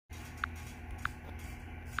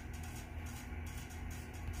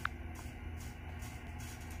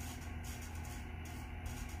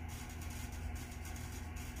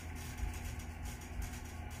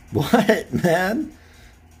What, man?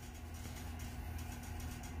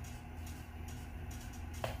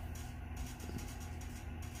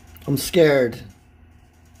 I'm scared.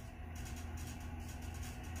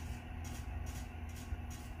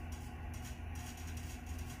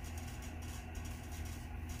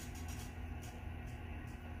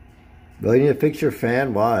 Well, you need to fix your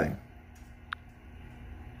fan? Why?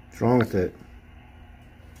 What's wrong with it?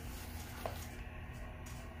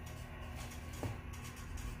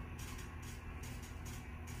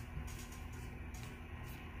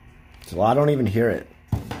 So I don't even hear it.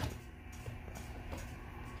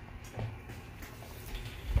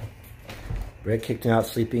 Red kicked me out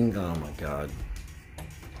sleeping. Oh my god.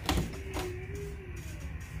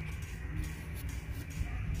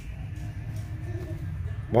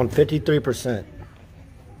 I'm on 53%.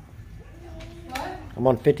 What? I'm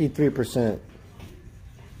on 53%.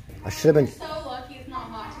 I should have been. So lucky it's not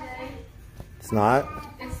hot today. It's not?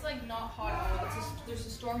 It's like not hot at all. It's just, there's a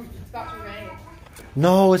storm. It's about to rain.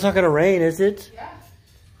 No, it's not gonna rain, is it? Yeah.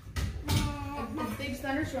 A big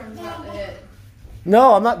thunderstorm is about to hit.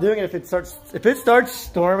 No, I'm not doing it. If it starts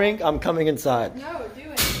storming, I'm coming inside. No, do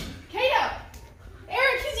it. Kato!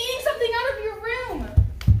 Eric, he's eating something out of your room.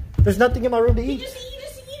 There's nothing in my room to eat. He's just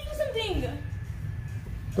eating something.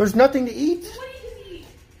 There's nothing to eat. What did he just eat?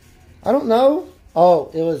 I don't know.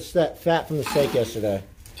 Oh, it was that fat from the steak yesterday.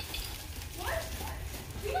 What?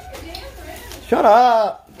 He was your damn friend. Shut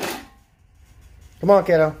up. Come on,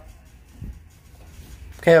 Kato.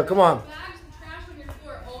 Kato, come on. Bags and trash on your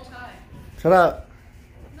floor at all times. Shut up.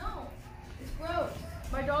 No, it's gross.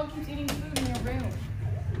 My dog keeps eating food in your room.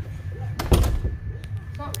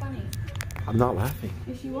 It's not funny. I'm not laughing.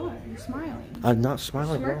 Yes, you are. You're smiling. I'm not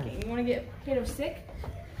smiling, bro. Smirking. You want to get Kato sick?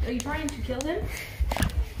 Are you trying to kill him?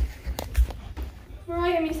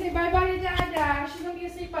 Mariah, I mean, say bye-bye to Dada. She's going to be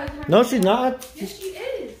asleep by the time. No, she's not. Yes, she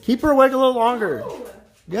is. Keep her awake a little longer. No. It's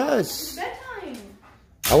Yes. bedtime.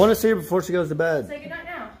 I want to see her before she goes to bed. Say goodnight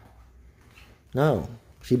now. No.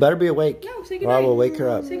 She better be awake. No, say Or goodnight. I will wake her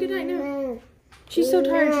up. Say goodnight now. She's so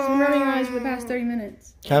tired. She's been rubbing her eyes for the past 30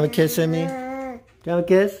 minutes. Can I have a kiss in me? Can I have a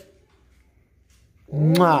kiss?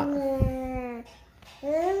 Mwah.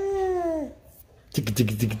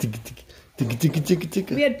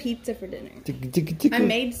 We had pizza for dinner. I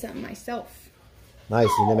made some myself. Nice,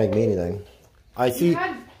 you didn't make me anything. I You see.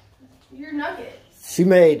 had your nuggets. She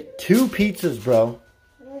made 2 pizzas, bro.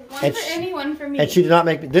 One And for she- anyone for me. And she did not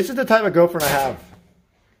make me. This is the type of girlfriend I have.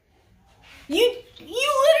 You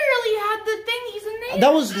literally had the thingies in there.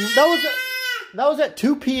 That was at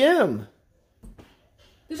 2 p.m.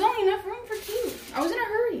 There's only enough room for 2. I was in a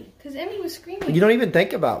hurry because Emmy was screaming. You don't even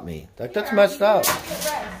think about me. Like, that's messed up.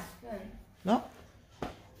 No.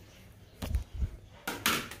 All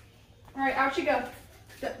right, out you go.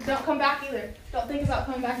 Don't come back either. Don't think about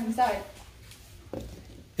coming back inside.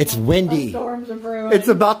 It's windy. Storms of ruin. It's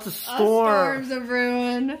about to storm. Storms of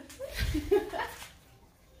ruin.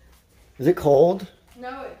 Is it cold?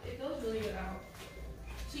 No, it feels really good out.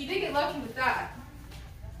 So you did get lucky with that.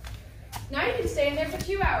 Now you can stay in there for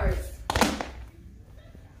 2 hours.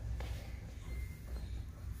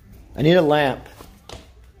 I need a lamp.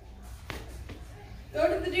 Go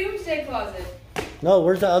to the doomsday closet. No,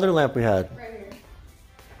 where's the other lamp we had? Right here.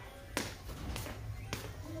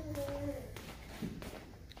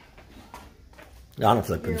 I don't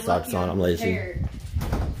feel like putting You're socks lucky on. I'm lazy. prepared.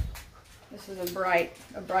 This is a bright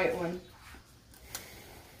one.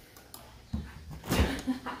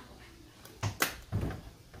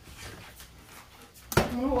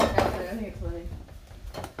 I'm gonna walk out there. I think it's funny.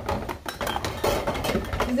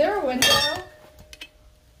 Is there a window?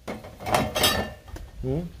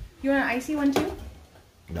 Hmm? You want an icy one too?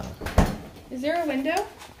 No. Is there a window?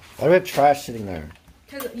 Why do we have trash sitting there?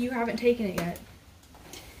 Because you haven't taken it yet.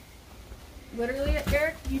 Literally,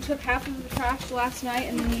 Eric, you took half of the trash last night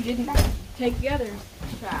and then you didn't take the other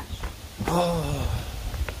trash. Oh.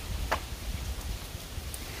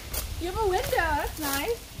 You have a window. That's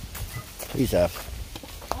nice. Please have.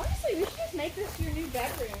 Honestly, we should just make this your new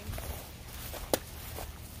bedroom.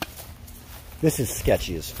 This is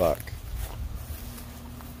sketchy as fuck.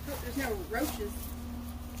 Hope there's no roaches.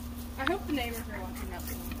 I hope the neighbors are watching that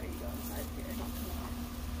thing before you go inside here.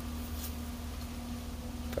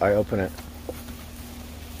 Alright, open it.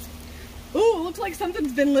 Ooh, looks like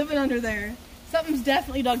something's been living under there. Something's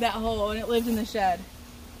definitely dug that hole and it lived in the shed.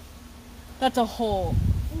 That's a hole.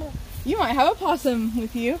 You might have a possum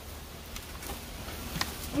with you.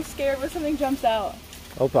 I'm scared when something jumps out.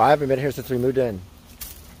 Open. I haven't been here since we moved in.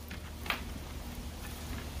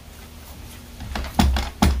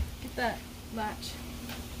 Get that latch.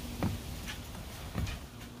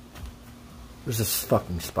 There's this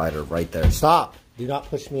fucking spider right there. Stop. Do not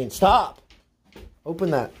push me in. Stop.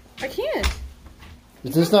 Open that. I can't.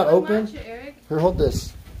 Is this not open? It, Eric. Here, hold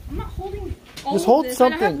this. I'm not holding all Just of hold this.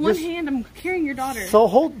 something. I have one Just... hand. I'm carrying your daughter. So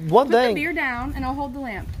hold one Put thing. the beer down, and I'll hold the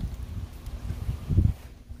lamp.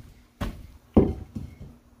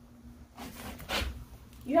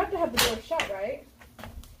 You have to have the door shut, right?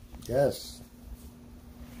 Yes.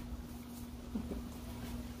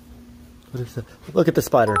 What is that? Look at the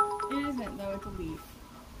spider. It isn't though. It's a leaf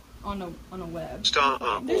on a web.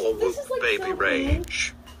 Star This is like baby so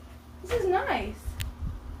rage. Clean. This is nice.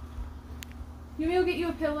 You want me to go get you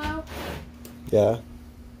a pillow? Yeah.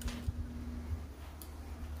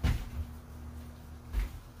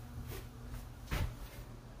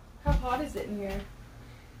 How hot is it in here?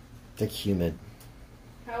 It's like humid.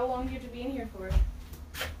 How long do you have to be in here for?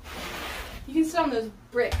 You can sit on those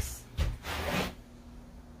bricks.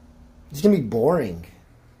 It's gonna be boring.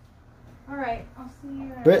 Alright, I'll see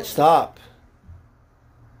you. Britt, stop.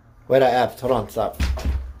 Wait, I effed. Hold on, stop.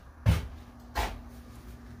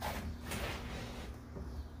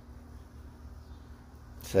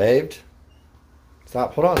 Saved.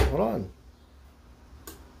 Stop. Hold on. Hold on.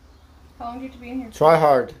 How long do you have to be in here for? Try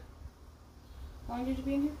hard. How long do you have to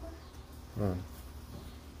be in here for?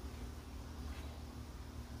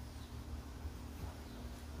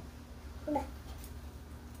 Hold on.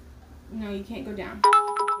 No, you can't go down.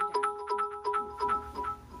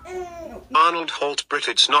 Arnold Holt Brit,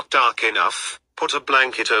 it's not dark enough. Put a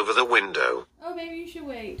blanket over the window. Oh, maybe you should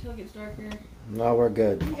wait till it gets darker. No, we're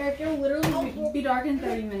good. Eric, it'll literally be dark in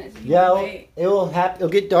 30 minutes. If you Yeah, don't wait. it'll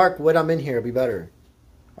get dark when I'm in here. It'll be better.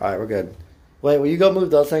 All right, we're good. Wait, will you go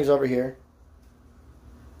move those things over here?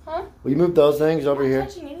 Huh? Will you move those things over I'm here? not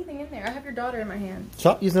touching anything in there. I have your daughter in my hand.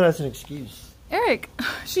 Stop using that as an excuse. Eric,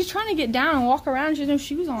 she's trying to get down and walk around. She has no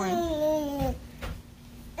shoes on.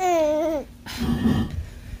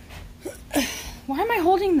 Why am I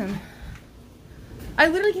holding them? I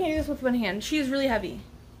literally can't do this with one hand. She is really heavy.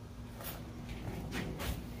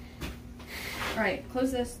 Alright,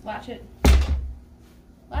 close this. Latch it.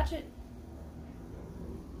 Latch it.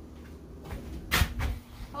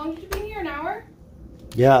 How long did you be in here? An hour?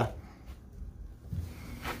 Yeah.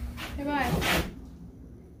 Okay, bye.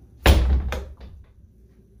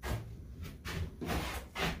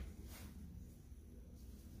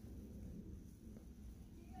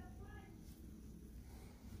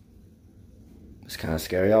 It's kind of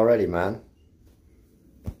scary already, man.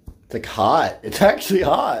 It's like hot. It's actually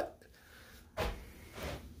hot.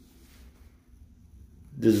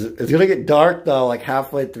 It's gonna get dark though, like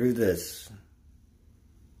halfway through this.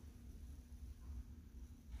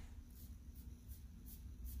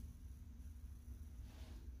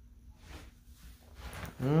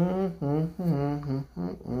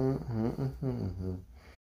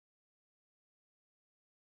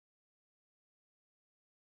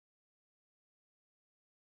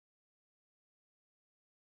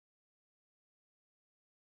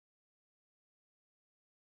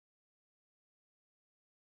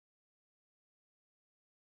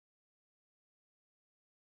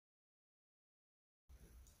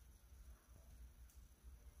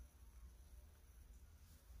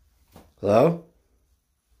 Hello?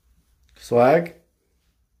 Swag?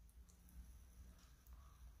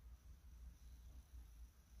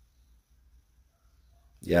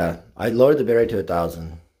 Yeah, I lowered the bitrate to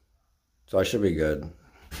 1,000. So I should be good.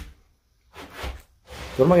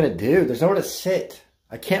 What am I gonna do? There's nowhere to sit.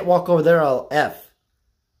 I can't walk over there, I'll F.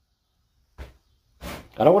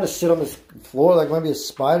 I don't want to sit on this floor like maybe a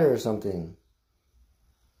spider or something.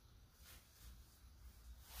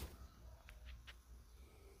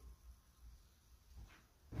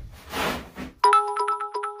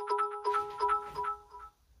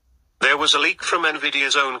 There was a leak from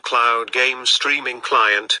Nvidia's own cloud game streaming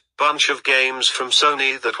client, bunch of games from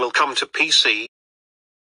Sony that will come to PC.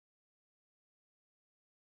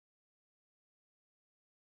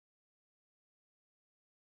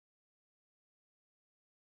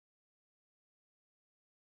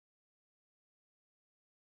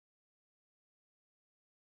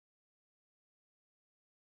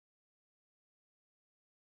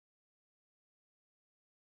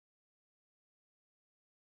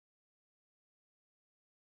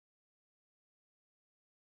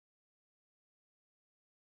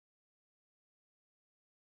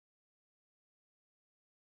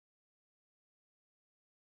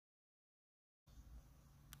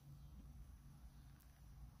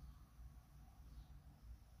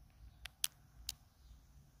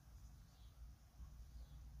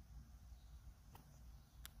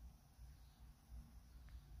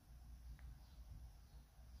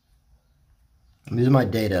 These are my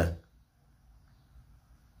data.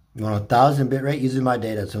 I'm on 1,000 bit rate using my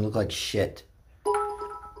data, so it look like shit.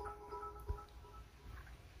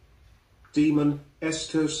 Demon,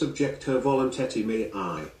 esto subjecto voluntetti mei.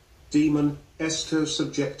 Demon, esto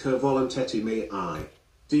subjecto voluntetti mei.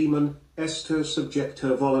 Demon, esto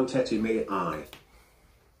subjecto voluntetti mei.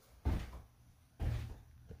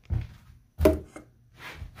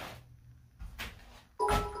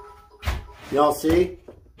 Y'all see?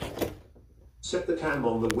 Set the cam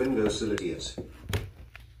on the windowsill, idiot.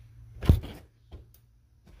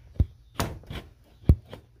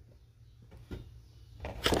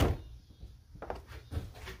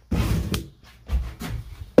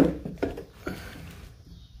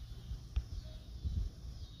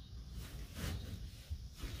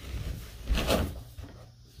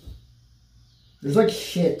 There's like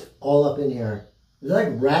shit all up in here. Is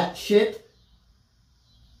that like rat shit?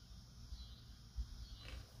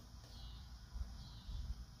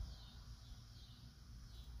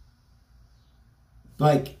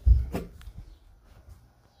 Like,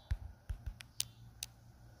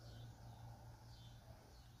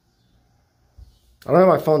 I don't know,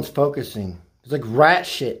 my phone's focusing. It's like rat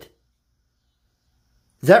shit.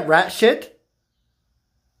 Is that rat shit?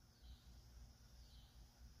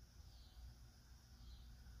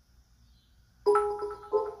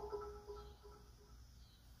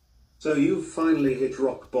 So you've finally hit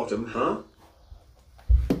rock bottom, huh?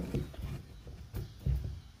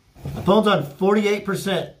 My phone's on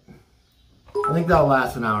 48%. I think that'll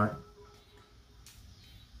last an hour.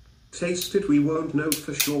 Taste it, we won't know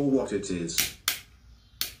for sure what it is.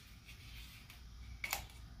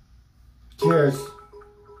 Cheers.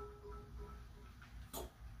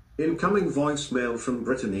 Incoming voicemail from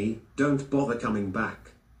Brittany, don't bother coming back.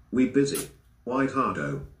 We busy. White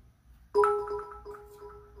hardo.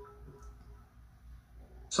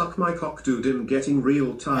 Suck my cock, dude. I'm getting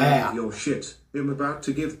real tired of your shit. I'm about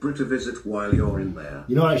to give Brit a visit while you're in there.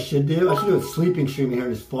 You know what I should do? I should do a sleeping stream here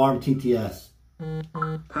in this farm TTS.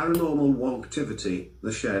 Paranormal wonktivity,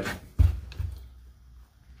 the shed.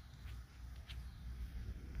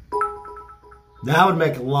 That would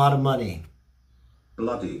make a lot of money.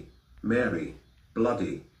 Bloody Mary.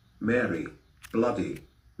 Bloody Mary. Bloody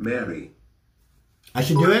Mary. I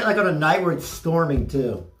should do it like on a night where it's storming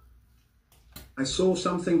too. I saw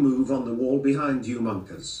something move on the wall behind you,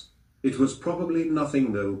 Monkas. It was probably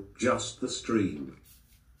nothing though, just the stream.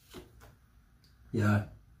 Yeah.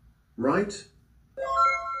 Right?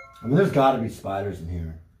 I mean, there's got to be spiders in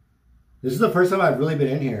here. This is the first time I've really been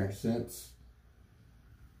in here since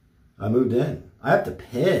I moved in. I have to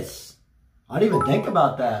piss. I didn't even think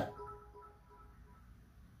about that.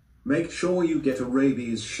 Make sure you get a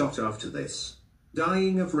rabies shot after this.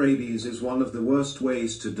 Dying of rabies is one of the worst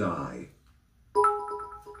ways to die.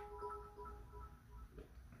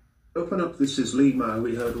 Open up, this is Lima.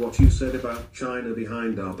 We heard what you said about China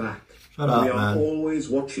behind our back. Shut up, we are man. always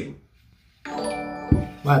watching. I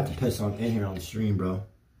have to piss on in here on the stream, bro.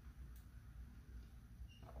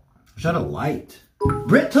 Shut a light.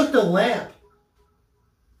 Brit took the lamp.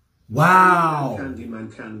 Wow.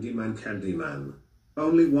 Candyman, Candyman, Candyman.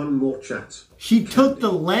 Only one more chat. She took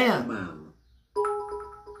the lamp. Man.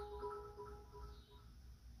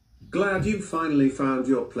 Glad you finally found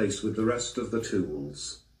your place with the rest of the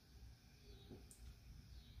tools.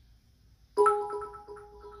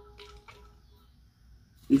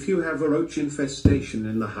 If you have a roach infestation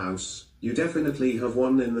in the house, you definitely have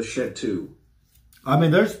one in the shed too. I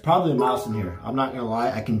mean, there's probably a mouse in here. I'm not gonna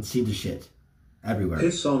lie, I can see the shit everywhere.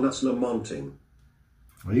 Piss on us lamenting.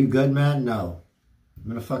 Are you good, man? No.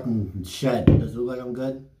 I'm in a fucking shed. Does it look like I'm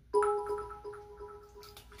good?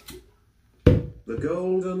 The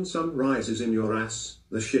golden sun rises in your ass,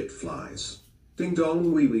 the shit flies. Ding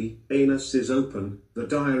dong wee wee, anus is open, the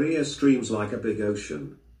diarrhea streams like a big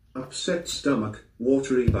ocean. Upset stomach,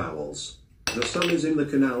 watery bowels. The sun is in the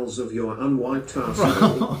canals of your unwiped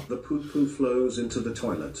arsehole. The poo-poo flows into the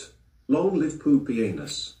toilet. Long live poopy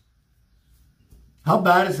anus. How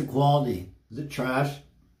bad is the quality? Is it trash?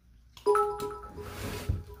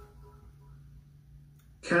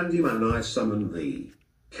 Candyman, I summon thee.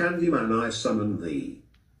 Candyman, I summon thee.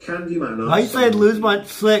 Candyman, I Why you say I'd lose my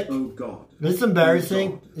slick? Oh God. Is this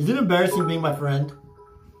embarrassing? Oh God. Is it embarrassing being my friend?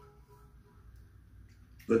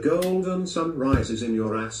 The golden sun rises in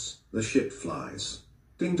your ass, the shit flies.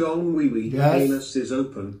 Ding dong wee wee, Yes. anus is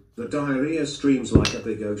open, the diarrhea streams like a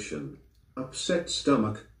big ocean. Upset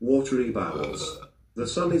stomach, watery bowels. The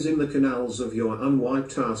sun is in the canals of your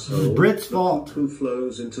unwiped arsehole. Brit's the fault. poo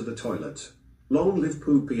flows into the toilet. Long live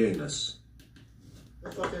poopy anus.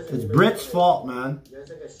 It's Brit's fault, man. You guys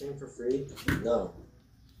think I stream for free? No.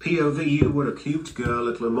 POV, you were a cute girl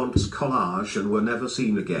at Lamont's collage and were never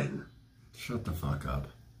seen again. Shut the fuck up.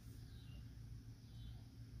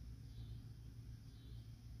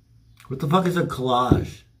 What the fuck is a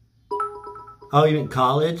collage? Oh, you mean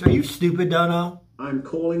college? Are you stupid, Dono? I'm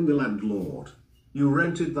calling the landlord. You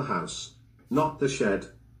rented the house, not the shed.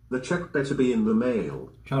 The check better be in the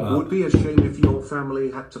mail. Shut up. Would be a shame if your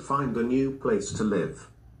family had to find a new place to live.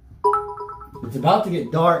 It's about to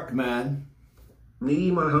get dark, man.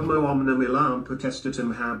 Nemo homo omnem ilam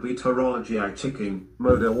potestatum habitorologiae ticking,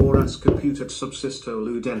 moda horas computat subsisto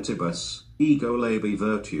ludentibus, ego labi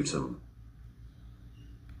virtutum.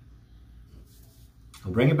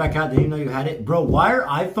 I'll bring it back out. Didn't you know you had it? Bro, why are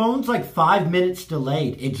iPhones like 5 minutes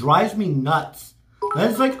delayed? It drives me nuts.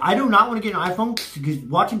 That's like, I do not want to get an iPhone because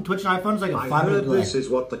watching Twitch on iPhone is like a 5-minute delay. This is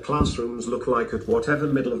what the classrooms look like at whatever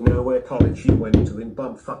middle of nowhere college you went to in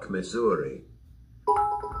bumfuck Missouri.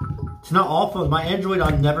 It's not all phones. My Android, I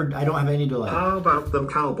don't have any delay. How about them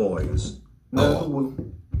Cowboys? No.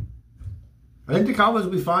 I think the Cowboys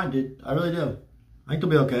will be fine, dude. I really do. I think they'll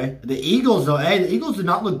be okay. The Eagles, though, hey, the Eagles did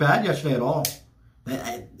not look bad yesterday at all.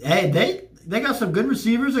 Hey, they got some good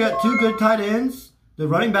receivers. They got 2 good tight ends. The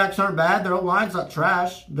running backs aren't bad. Their O-line's not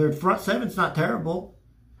trash. Their front seven's not terrible.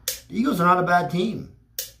 The Eagles are not a bad team.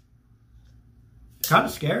 Kind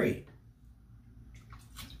of scary.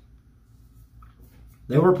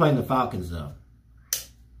 They were playing the Falcons, though.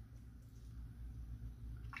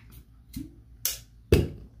 They're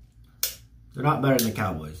not better than the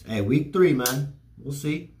Cowboys. Hey, week 3, man. We'll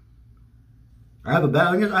see. I have a bet.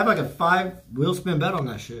 I have like a 5-wheel spin bet on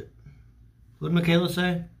that shit. What did Michaela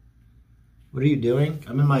say? What are you doing?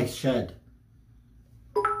 I'm in my shed.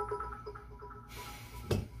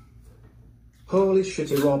 Holy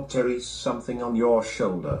shit, Rob Terry's something on your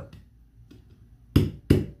shoulder.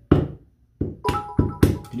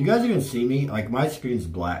 Can you guys even see me? Like, my screen's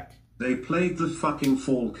black. They played the fucking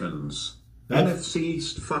Falcons. NFC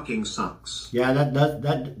East fucking sucks. Yeah,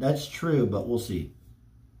 that's true, but we'll see.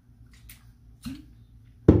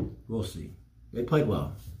 We'll see. They played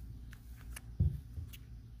well.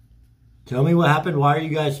 Tell me what happened. Why are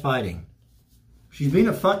you guys fighting? She's being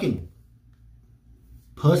a fucking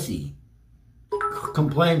pussy.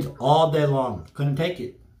 Complains all day long. Couldn't take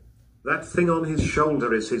it. That thing on his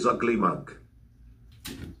shoulder is his ugly mug.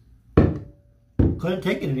 Couldn't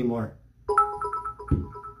take it anymore.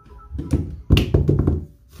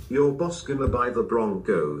 Your boss gonna buy the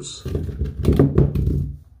Broncos.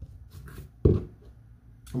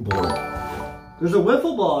 I'm bored. There's a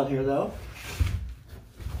wiffle ball in here, though.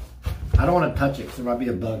 I don't want to touch it because there might be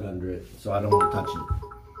a bug under it, so I don't want to touch it.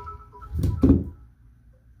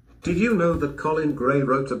 Did you know that Colin Gray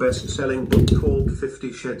wrote a best-selling book called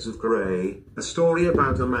 50 Shades of Grey? A story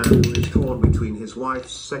about a man who is torn between his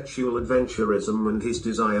wife's sexual adventurism and his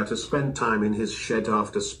desire to spend time in his shed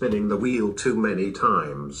after spinning the wheel too many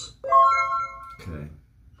times. Okay.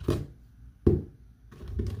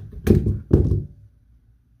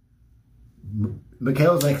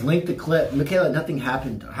 Michaela's like, link the clip. Michaela, nothing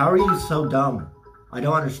happened. How are you so dumb? I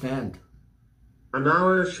don't understand. An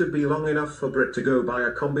hour should be long enough for Brit to go buy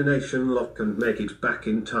a combination lock and make it back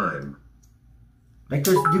in time. Like,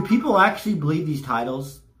 do people actually believe these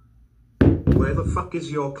titles? Where the fuck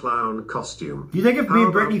is your clown costume? Do you think if me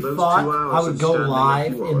and Brittany fought, I would go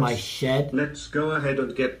live in my shed? Let's go ahead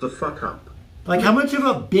and get the fuck up. Like, how much of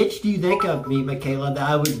a bitch do you think of me, Michaela, that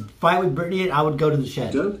I would fight with Brittany and I would go to the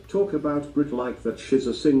shed? Don't talk about Brit like that. She's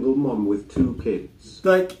a single mom with 2 kids.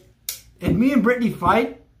 Like, if me and Brittany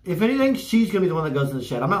fight, if anything, she's going to be the one that goes to the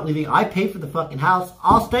shed. I'm not leaving. I pay for the fucking house.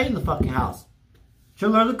 I'll stay in the fucking house.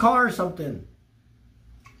 She'll learn the car or something.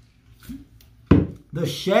 The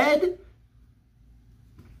shed?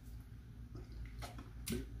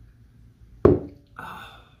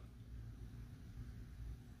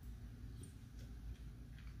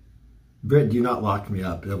 Britt, do not lock me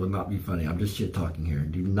up. That would not be funny. I'm just shit talking here.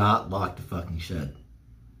 Do not lock the fucking shed.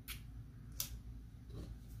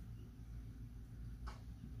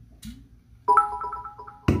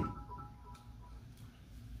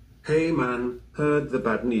 Hey man, heard the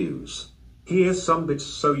bad news. Here's some bits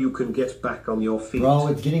so you can get back on your feet. Bro,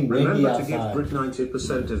 it's getting windy Remember to outside. give Brit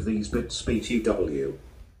 90% of these bits BTW.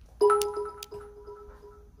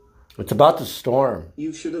 It's about to storm.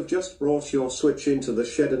 You should have just brought your Switch into the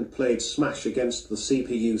shed and played Smash against the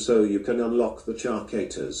CPU so you can unlock the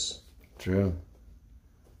charcators. True.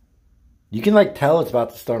 You can, like, tell it's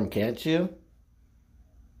about to storm, can't you?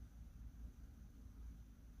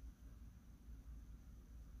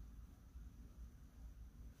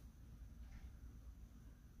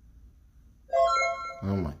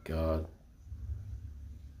 Oh my god.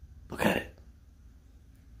 Look at it.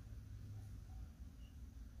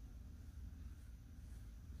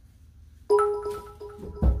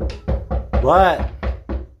 What?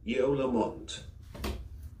 Yo Lamont.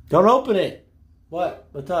 Don't open it. What?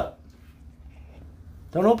 What's up?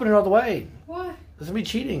 Don't open it all the way. What? This will be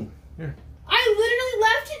cheating. Here. I literally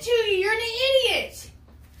left it to you. You're an idiot.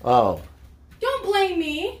 Oh. Don't blame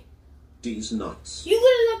me. These nuts. You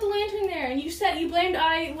literally left the lantern there, and you said you blamed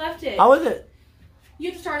I left it. How was it? You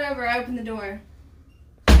have to start over. I opened the door.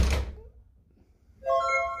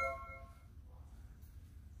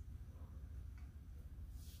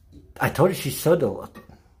 I told you she's so deluxe.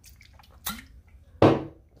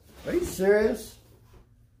 Are you serious?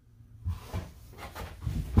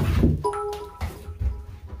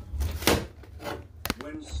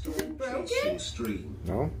 When storm Broken? chasing stream.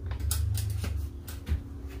 No.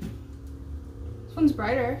 This one's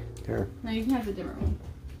brighter. Here. No, you can have the dimmer one.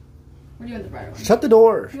 Or do you want the brighter one? Shut the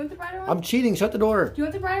door. Do you want the brighter one? I'm cheating. Shut the door. Do you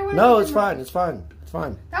want the brighter one? No, it's fine. It's fine. It's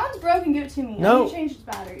fine. That one's broken. Give it to me. No. I need to change its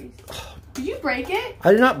batteries. Did you break it?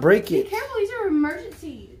 I did not break Be it. careful. These are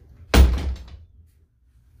emergencies.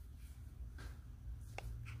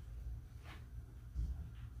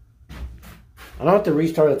 I don't have to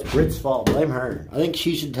restart. It's Brit's fault. Blame her. I think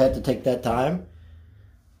she should have to take that time.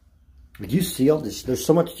 Did you see all this? There's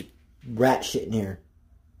so much rat shit in here.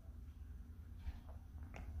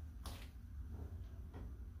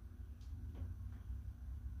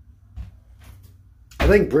 I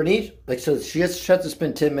think Brittany, like, so she has to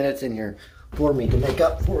spend 10 minutes in here for me to make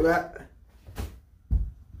up for that.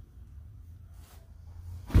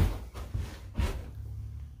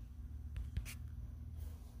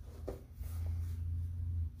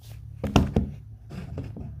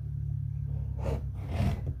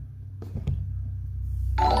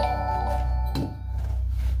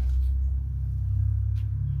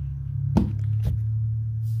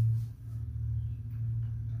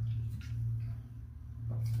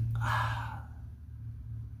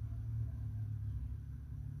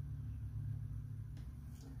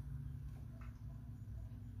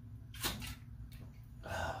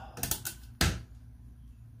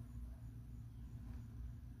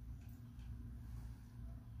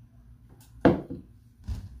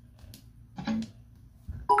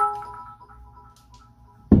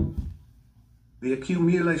 The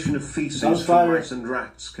accumulation of feces Don't from fire. mice and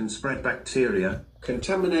rats can spread bacteria,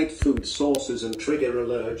 contaminate food sources and trigger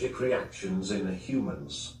allergic reactions in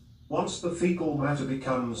humans. Once the fecal matter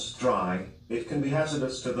becomes dry, it can be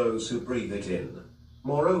hazardous to those who breathe it in.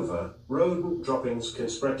 Moreover, rodent droppings can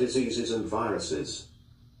spread diseases and viruses.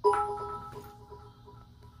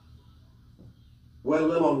 Well,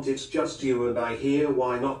 Lamont, it's just you and I here.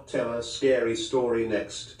 Why not tell a scary story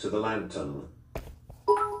next to the lantern?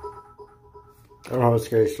 I don't have a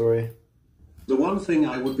scary story. The one thing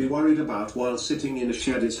I would be worried about while sitting in a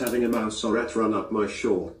shed is having a mouse or rat run up my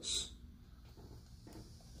shorts.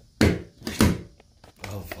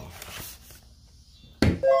 Oh, fuck.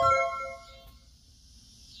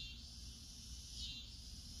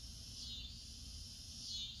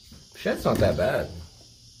 Shed's not that bad.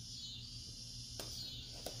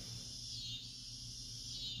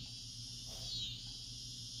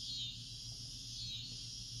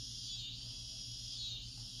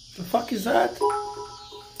 The fuck is that?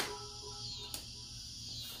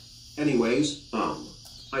 Anyways,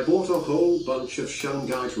 I bought a whole bunch of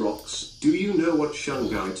shungite rocks. Do you know what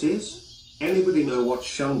shungite is? Anybody know what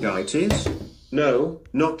shungite is? No,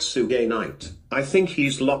 not sugainite. I think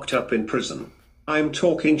he's locked up in prison. I'm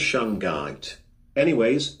talking shungite.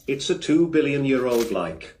 Anyways, it's a 2 billion year old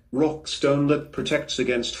like rock stone that protects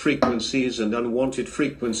against frequencies and unwanted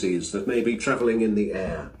frequencies that may be traveling in the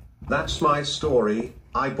air. That's my story.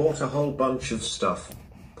 I bought a whole bunch of stuff.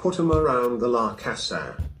 Put 'em around the La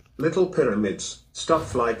Casa. Little pyramids,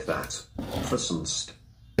 stuff like that. Fascist.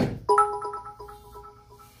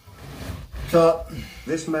 So,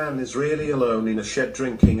 This man is really alone in a shed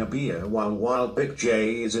drinking a beer while Wild Big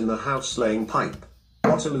J is in the house laying pipe.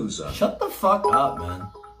 What a loser. shut the fuck up, man.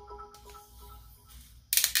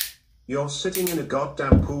 You're sitting in a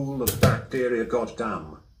goddamn pool of bacteria,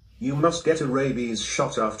 goddamn. You must get a rabies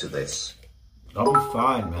shot after this. I'll be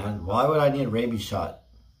fine, man. Why would I need a rabies shot?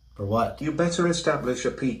 For what? You better establish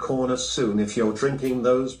a pee corner soon if you're drinking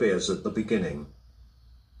those beers at the beginning.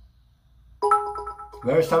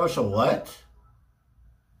 Better establish a what?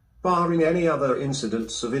 Barring any other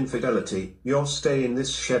incidents of infidelity, your stay in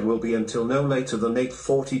this shed will be until no later than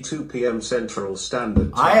 8:42 p.m. Central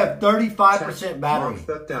Standard Time. I have 35% battery. Mark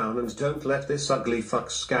that down and don't let this ugly fuck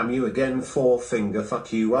scam you again. 4-finger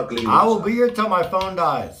fuck you, ugly I will loser. be here till my phone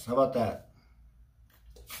dies. How about that?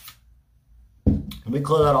 Let me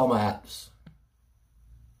close out all my apps.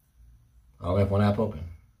 I only have one app open.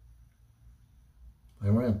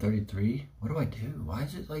 I'm running on 33. What do I do? Why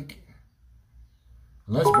is it like...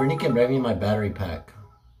 Unless Brittany can bring me my battery pack.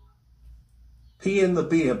 Pee in the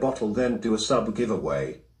beer bottle, then do a sub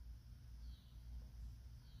giveaway.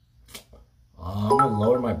 I'm gonna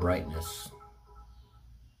lower my brightness.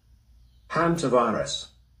 Hantavirus.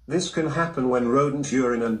 This can happen when rodent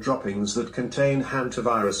urine and droppings that contain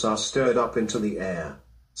hantavirus are stirred up into the air.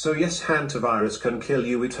 So yes, hantavirus can kill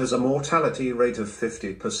you. It has a mortality rate of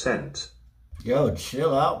 50%. Yo,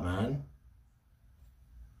 chill out, man.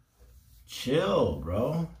 Chill,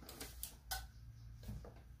 bro.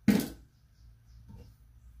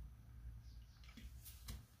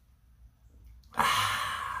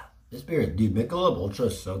 This beer, dude, Michelob Ultra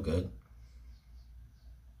is so good.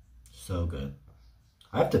 So good.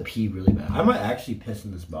 I have to pee really bad. I might actually piss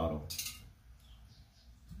in this bottle.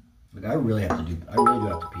 Like, I really do have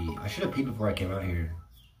to pee. I should have peed before I came out here.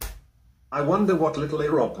 I wonder what little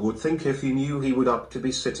Rob would think if he knew he would up to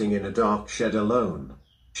be sitting in a dark shed alone.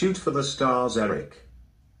 Shoot for the stars, Eric.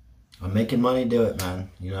 I'm making money, do it, man.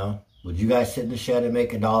 You know? Would you guys sit in the shed and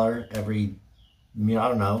make $1 every, I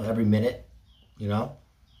don't know, every minute? You know?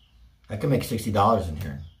 I could make $60 in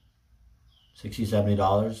here. $60,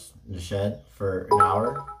 $70 in the shed for an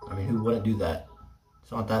hour. I mean, who wouldn't do that?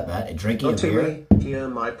 It's not that bad. Drinking a beer. Hear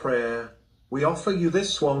my prayer. We offer you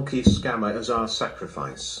this swanky scammer as our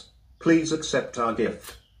sacrifice. Please accept our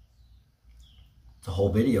gift. It's a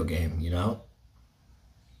whole video game, you know?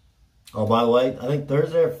 Oh, by the way, I think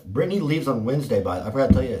Thursday, Brittany leaves on Wednesday, I forgot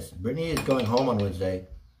to tell you this. Brittany is going home on Wednesday.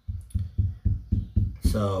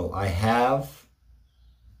 So, I have...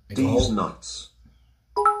 These nuts.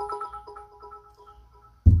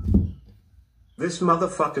 This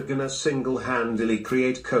motherfucker gonna single-handedly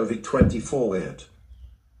create COVID-24 weird.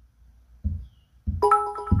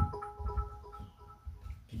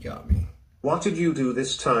 You got me. What did you do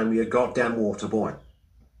this time, you goddamn water boy?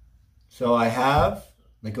 So I have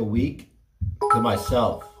like a week to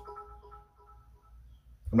myself.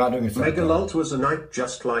 I'm not doing a Megalult was a night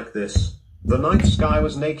just like this. The night sky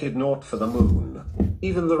was naked north for the moon.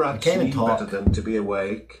 Even the rats knew better than to be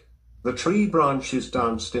awake. The tree branches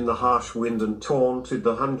danced in the harsh wind and taunted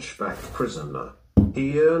the hunchbacked prisoner.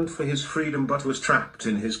 He yearned for his freedom but was trapped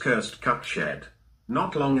in his cursed cut shed.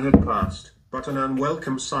 Not long had passed, but an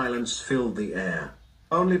unwelcome silence filled the air,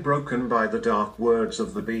 only broken by the dark words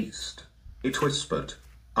of the beast. It whispered,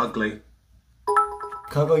 "Ugly."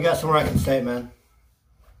 Coco, you got somewhere I can stay, man?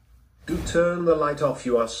 Do turn the light off,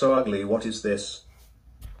 you are so ugly. What is this?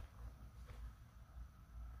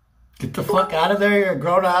 Get the fuck out of there, you're a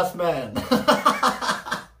grown-ass man.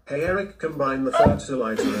 Hey Eric, combine the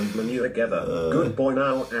fertilizer and manure together. Good boy,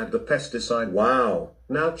 now add the pesticide. Wow.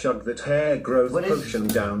 Now chug that hair growth potion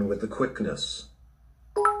down with the quickness.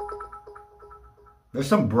 There's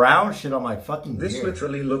some brown shit on my fucking beard. This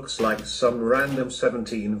literally looks like some random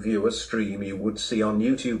 17 viewer stream you would see on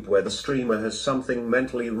YouTube where the streamer has something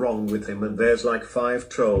mentally wrong with him and there's like 5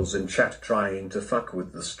 trolls in chat trying to fuck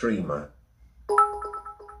with the streamer.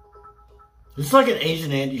 It's like an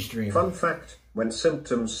Asian Andy stream. Fun fact, when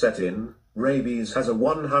symptoms set in, rabies has a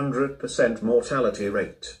 100% mortality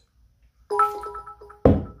rate.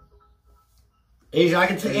 I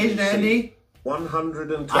can say Asian Andy.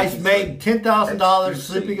 120. I made $10,000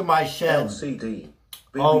 sleeping in my shed. LCD.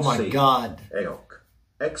 BBC, oh my god. AOC,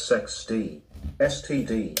 XXD,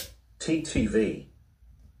 STD, TTV.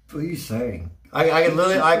 What are you saying? I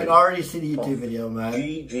can already see the YouTube video, man.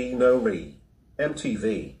 GG No Me,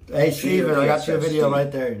 MTV. Hey Steven, I got you a video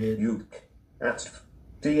right there, dude. UK, ATF,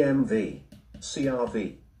 DMV,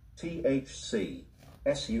 CRV, THC,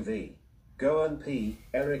 SUV, Go and P,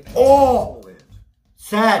 Eric. Oh!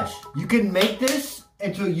 Sag, you can make this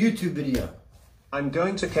into a YouTube video. I'm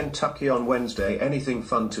going to Kentucky on Wednesday. Anything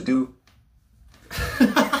fun to do?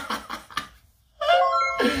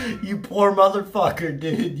 You poor motherfucker,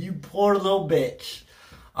 dude. You poor little bitch.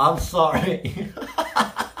 I'm sorry.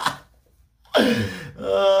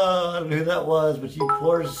 I don't know who that was, but you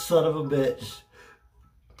poor son of a bitch.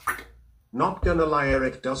 Not gonna lie,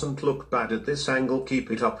 Eric doesn't look bad at this angle. Keep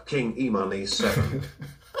it up, King emoney 7.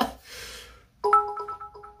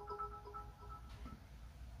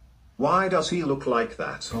 Why does he look like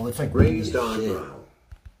that? Oh, it's like raised eyebrow.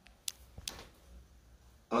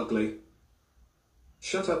 Ugly.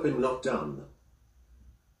 Shut up and not done.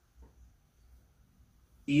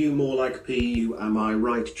 You more like PU, am I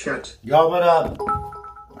right, chat? Yo, what up?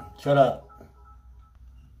 Shut up.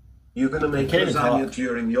 You gonna make lasagna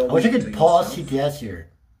during your I wish I could pause TPS here.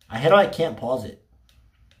 I can't pause it.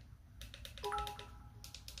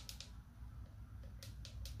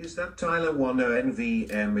 Is that Tyler 1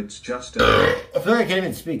 NVM? It's just a... I feel like I can't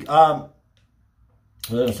even speak. What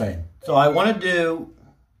was I saying? So I want to do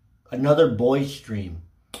another boys stream.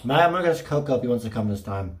 I'm gonna ask Coco if he wants to come this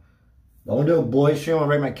time. I want to do a boys stream. I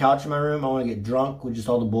want to bring my couch in my room. I want to get drunk with just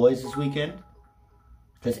all the boys this weekend.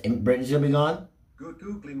 Because Brittany's gonna be gone. Good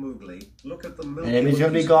googly moogly. Look at the milk. And Emmy's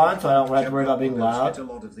gonna be gone, so I don't have to worry about being loud. A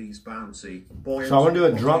lot of these bouncy So I want to do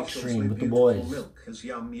a drunk stream with the boys. Milk is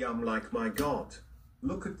yum yum like my god.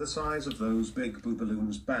 Look at the size of those big boo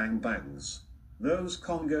balloons bang bangs. Those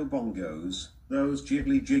Congo bongos. Those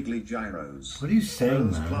jiggly jiggly gyros. What are you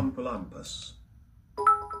saying, those man? Clumpalumpus.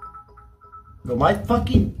 Bro, my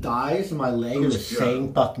fucking thighs and my leg are the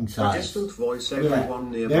same fucking size. A distant voice,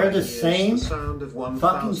 everyone nearby They're the same the sound of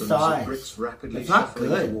fucking size. bricks rapidly it's not shuffling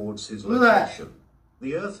good. towards his Look at location.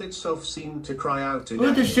 The earth itself seemed to cry out in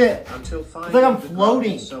Look at this shit. until It's finally like I'm the ground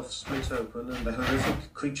floating. itself split open and a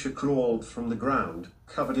horrific creature crawled from the ground,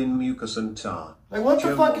 covered in mucus and tar. Like, what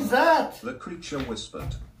the fuck is that? The creature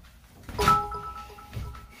whispered.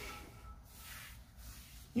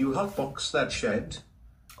 You hotbox that shed?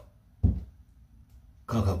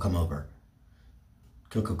 Coco, come over.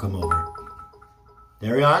 Coco, come over.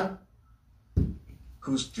 Darion?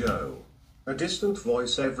 Who's Joe? A distant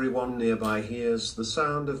voice, everyone nearby hears the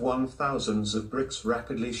sound of thousands of bricks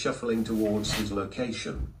rapidly shuffling towards his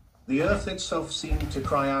location. The earth itself seemed to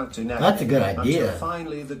cry out in agony. That's a good idea. Until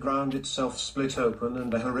finally the ground itself split open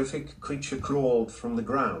and a horrific creature crawled from the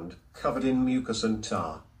ground, covered in mucus and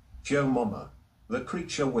tar. Joe Mama. The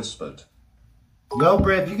creature whispered. Yo,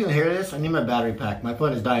 Britt, if you can hear this, I need my battery pack. My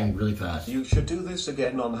phone is dying really fast. You should do this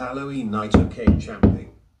again on Halloween night, okay,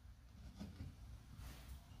 champing?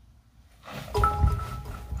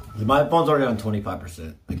 My phone's already on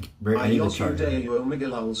 25%. Like, Britt, I need to charge it.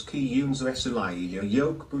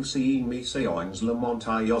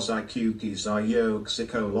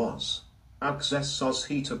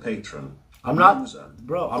 I'm not,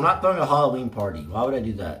 bro, I'm not throwing a Halloween party. Why would I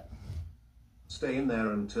do that? Stay in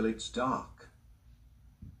there until it's dark.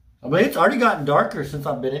 I mean, it's already gotten darker since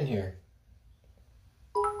I've been in here.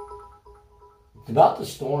 It's about to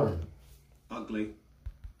storm. Ugly.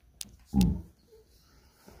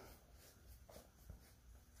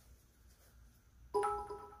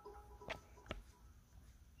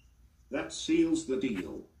 That seals the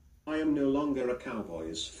deal. I am no longer a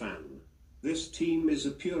Cowboys fan. This team is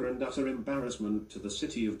a pure and utter embarrassment to the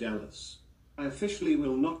city of Dallas. I officially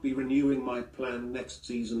will not be renewing my plan next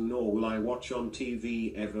season, nor will I watch on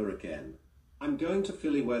TV ever again. I'm going to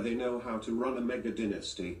Philly where they know how to run a mega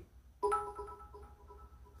dynasty.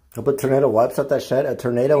 I'll put tornado wipes up that shed. A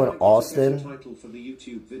tornado in Austin. The title for the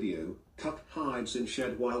YouTube video. Cup hides in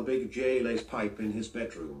shed while Big J lays pipe in his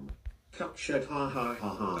bedroom. Cup shed ha ha ha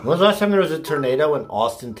ha. When was the last time there was a tornado in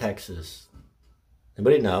Austin, Texas?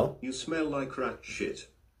 Anybody know? You smell like rat shit.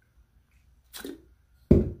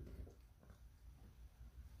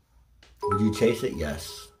 Would you chase it?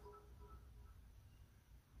 Yes.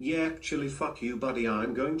 Yeah, actually, fuck you, buddy.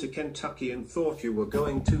 I'm going to Kentucky and thought you were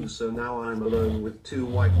going too, so now I'm alone with 2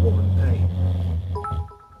 white woman pain.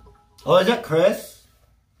 Oh, is that Chris?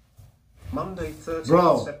 Monday, 13th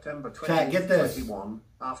Bro, September chat, get this. 2021.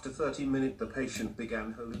 After 30 minutes, the patient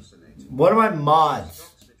began hallucinating. One of my mods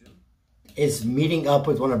is meeting up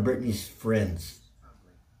with one of Brittany's friends.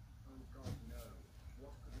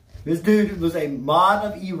 This dude was a mod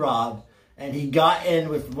of E-Rob, and he got in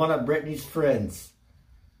with one of Brittany's friends.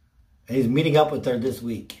 And he's meeting up with her this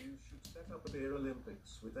week. You should set up a beer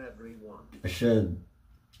Olympics with everyone. I should.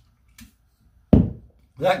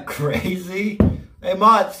 Is that crazy? Hey,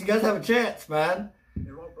 mods, you guys have a chance, man.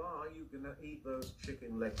 Hey, Rob, are you gonna eat those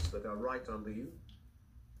chicken legs that are right under you?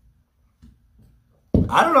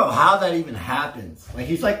 I don't know how that even happens. Like,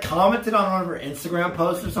 he's like commented on one of her Instagram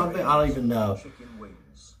posts or something. I don't even know. Chicken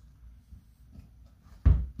wings.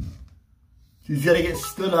 She's gonna get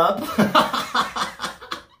stood up.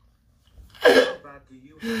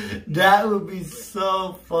 That would be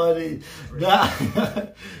so funny.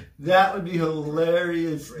 That would be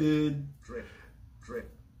hilarious, dude. Drip,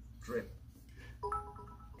 drip, drip.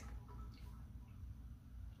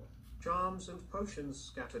 Charms and potions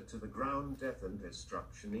scattered to the ground, death and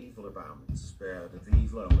destruction, evil abounds, spared of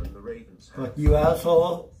evil omen, the ravens have. Fuck you,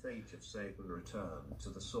 asshole. Age of Satan return to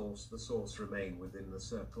the source remain within the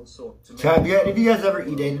circle, sought to Chad, have you guys ever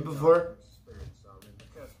E-dated before? Spirits are in the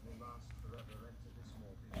curse will last forever. Enter this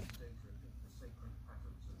morbid state, repeat the sacred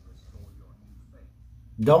patterns and restore your new faith.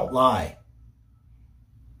 Don't lie.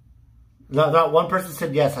 No, one person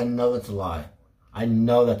said yes. I know that's a lie. I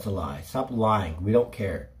know that's a lie. Stop lying. We don't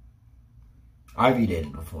care. I've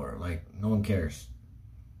E-dated before. Like, no one cares.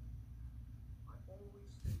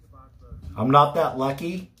 I'm not that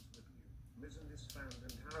lucky. Missing this found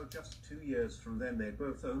and how just 2 years from then they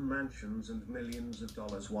both own mansions and millions of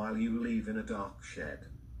dollars while you live in a dark shed.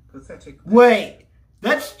 Pathetic. Wait,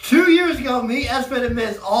 that's 2 years ago. Me, Espen, and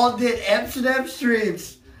Miz all did Amsterdam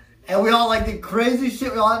streams. And we all like did crazy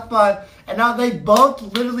shit. We all had fun. And now they both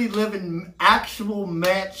literally live in actual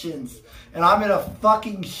mansions. And I'm in a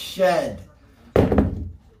fucking shed.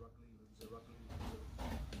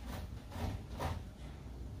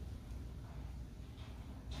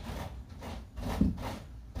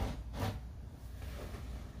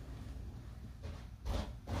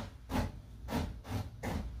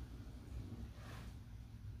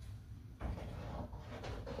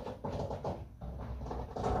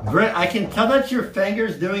 Brent, I can tell that your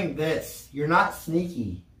finger's doing this. You're not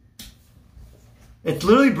sneaky. It's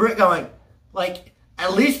literally Brent going, like,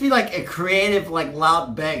 at least be like a creative, like,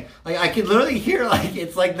 loud bang. Like, I can literally hear, like,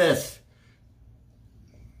 it's like this.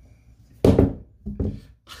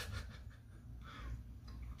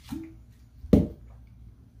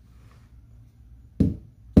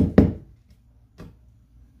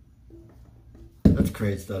 That's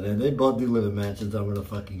crazy stuff, man. They both do live in mansions. I'm in a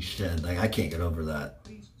fucking shed. Like, I can't get over that.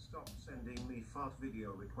 Please stop sending me fart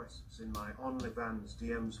video requests in my OnlyFans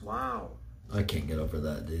DMs. Wow. I can't get over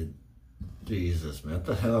that, dude. Jesus, man. What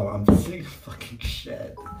the hell? I'm just sitting in a fucking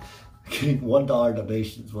shed. Getting $1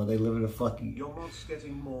 donations while they live in a fucking... Your mod's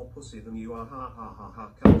getting more pussy than you are. Ha ha ha ha.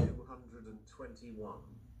 Come 221.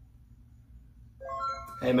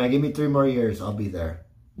 Hey, man, give me 3 more years. I'll be there.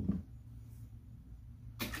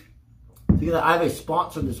 Because I have a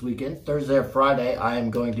sponsor this weekend. Thursday or Friday, I am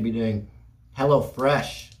going to be doing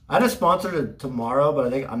HelloFresh. I had a sponsor tomorrow, but I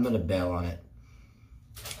think I'm going to bail on it.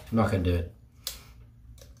 I'm not going to do it.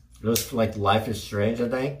 It looks like Life is Strange, I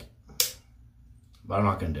think. But I'm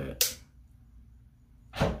not going to do it.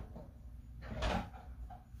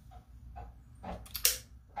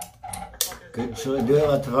 Good. Should I do it?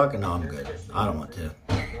 What the fuck? No, I'm good. I don't want to.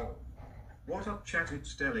 What up, chat?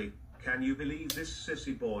 It's Deli. Can you believe this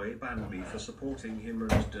sissy boy banned me for supporting him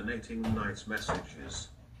and donating nice messages?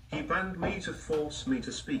 He banned me to force me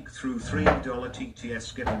to speak through $3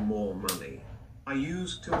 TTS getting more money. I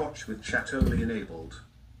used to watch with chat only enabled.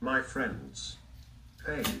 My friends.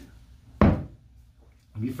 Pain.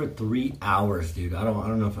 Be for 3 hours, dude. I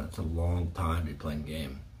don't know if that's a long time to be playing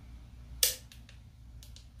game.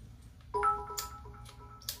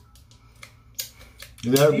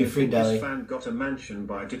 You'll never be free, Deli. This fan got a mansion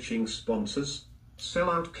by ditching sponsors.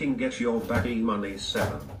 Sellout King, get your baggy money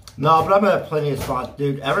 7. No, but I've had plenty of spots,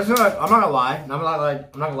 dude. Ever since I'm not gonna lie. I'm not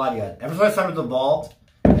gonna lie to you guys. Ever since I started with Evolved,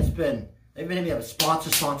 they've been hitting me up with sponsor.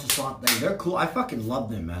 They're cool. I fucking love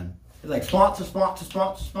them, man. They're like sponsor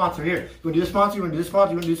here. You wanna do this sponsor? You wanna do this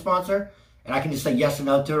sponsor? You wanna do this sponsor? And I can just say yes or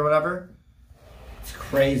no to it or whatever. It's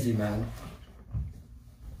crazy, man.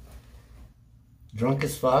 Drunk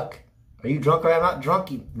as fuck. Are you drunk or I'm not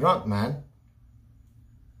drunk, man?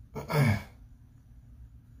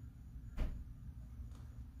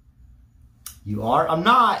 You are? I'm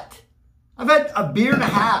not. I've had a beer and a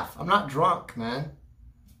half. I'm not drunk, man.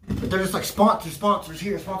 But they're just like sponsors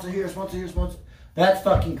here, sponsor here, sponsor here, sponsor. That's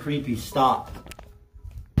fucking creepy. Stop.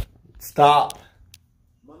 Stop.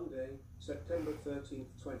 Monday, September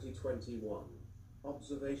 13th, 2021.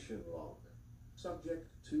 Observation log. Subject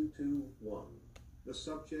 221. The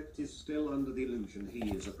subject is still under the illusion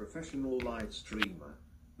he is a professional live streamer.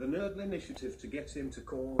 The Nerd initiative to get him to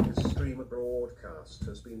call his stream a broadcast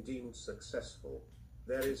has been deemed successful.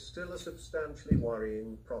 There is still a substantially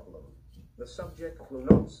worrying problem. The subject will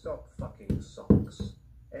not stop fucking socks.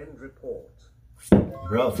 End report.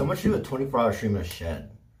 Bro, someone should do a 24-hour stream in a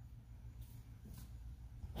shed.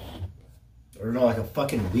 Or no, like a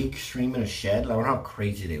fucking week stream in a shed. I wonder how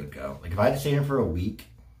crazy they would go. Like if I had to stay here for a week,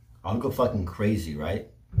 I'll go fucking crazy, right?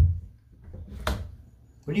 What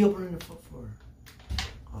are you opening the foot for?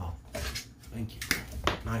 Oh, thank you.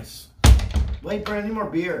 Nice. Wait, Brent, I need more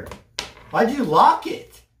beer. Why'd you lock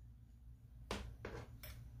it?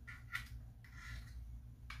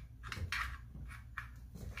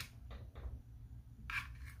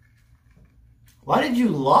 Why did you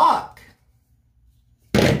lock?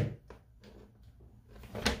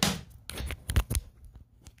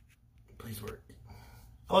 Please work.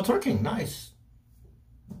 Oh, it's working. Nice.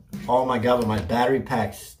 Oh my god, but my battery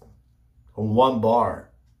pack's on 1 bar.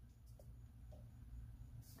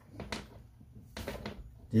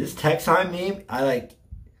 This text time meme, I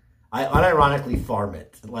unironically farm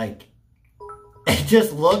it. Like, it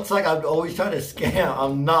just looks like I'm always trying to scam.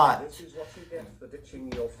 I'm not. This is what you get for ditching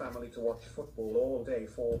your family to watch football all day,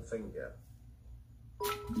 4 finger.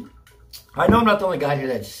 I know I'm not the only guy here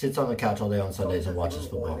that sits on the couch all day on Sundays and watches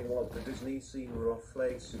football.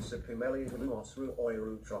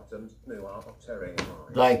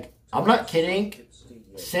 Like, I'm not kidding.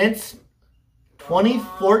 Since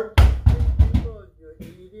 2014,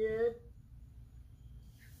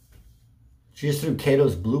 she just threw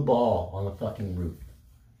Kato's blue ball on the fucking roof.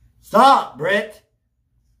 Stop, Brit!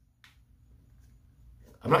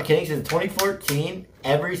 I'm not kidding. Since 2014,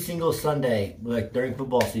 every single Sunday, like during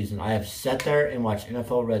football season, I have sat there and watched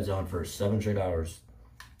NFL Red Zone for 7 straight hours.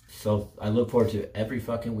 So I look forward to it every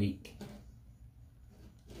fucking week.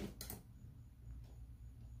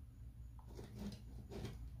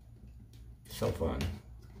 So fun.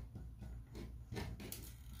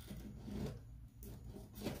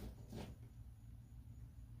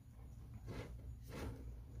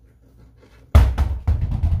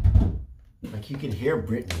 Like, you can hear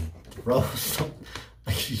Brittany throw something.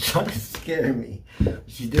 Like, she's trying to scare me.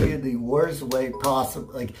 She's doing it the worst way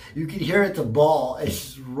possible. Like, you can hear it's a ball and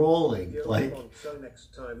she's rolling. Like, so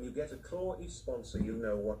next time you get a clawy sponsor, you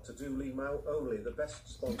know what to do. Leave out only the best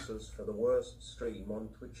sponsors for the worst stream on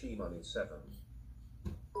Twitch. emoney7.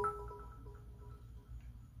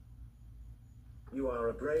 You are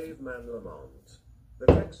a brave man, Lamont. The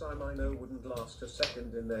text I know wouldn't last a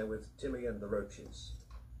second in there with Timmy and the Roaches.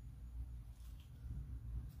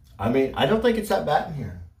 I mean, I don't think it's that bad in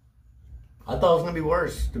here. I thought it was gonna be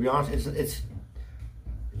worse. To be honest,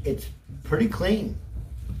 it's pretty clean.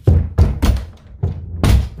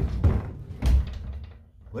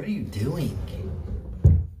 What are you doing?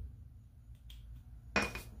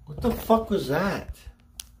 What the fuck was that?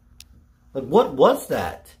 Like, what was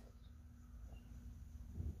that?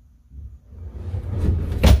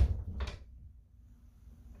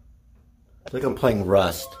 It's like I'm playing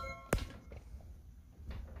Rust.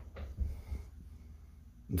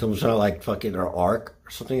 And someone's trying to like fucking, or Ark or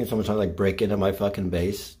something, and someone's trying to like break into my fucking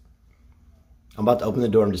base. I'm about to open the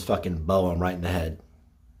door and just fucking bow him right in the head.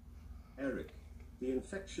 Eric, the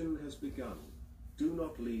infection has begun. Do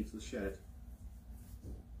not leave the shed.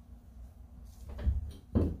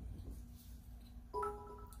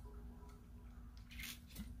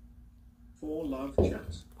 For love chat.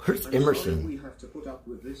 Where's I'm Emerson? sorry we have to put up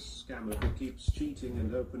with this scammer who keeps cheating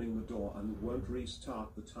and opening the door and won't restart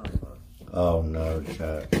the timer. Oh no,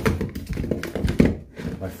 chat.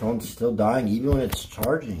 My phone's still dying even when it's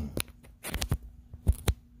charging.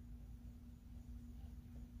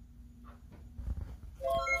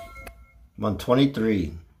 I'm on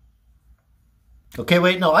 23. Okay,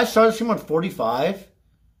 wait, no, I started stream on 45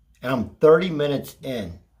 and I'm 30 minutes in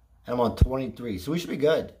and I'm on 23, so we should be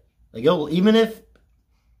good. Like, even if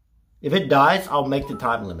it dies, I'll make the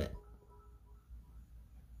time limit.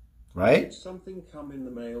 Right? Did something come in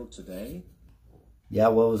the mail today? Yeah,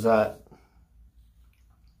 what was that?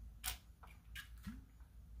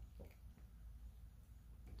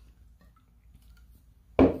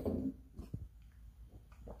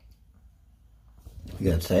 You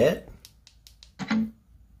gonna say it?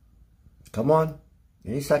 Come on.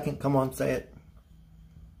 Any second, come on, say it.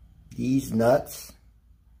 These nuts.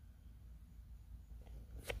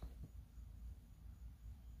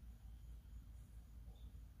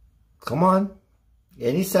 Come on.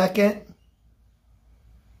 Any second.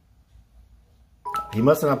 He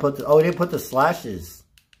must have not put the... Oh, he didn't put the slashes.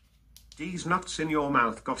 These nuts in your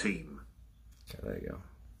mouth got him. Okay, there you go.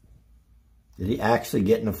 Did he actually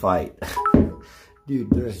get in a fight? Dude,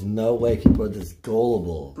 there's no way people are this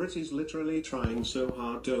gullible. Britty's literally trying so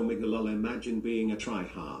hard to lol, imagine being a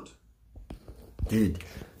tryhard. Dude,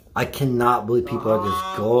 I cannot believe people are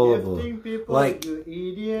this gullible. Like, you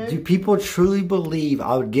idiot. do people truly believe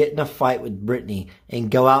I would get in a fight with Brittany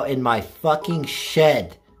and go out in my fucking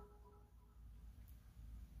shed?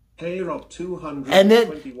 Hey Rob 200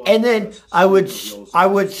 And then I would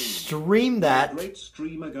stream that. Great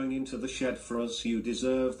streamer going into the shed for us. You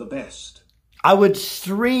deserve the best. I would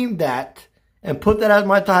stream that and put that as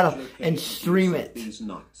my title and stream it. These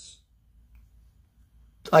nuts.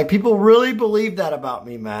 Like, people really believe that about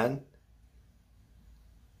me, man.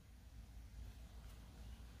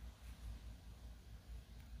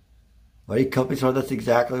 What are you coping for? That's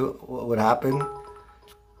exactly what would happen.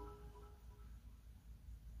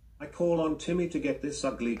 I call on Timmy to get this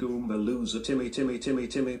ugly Goomba loser. Timmy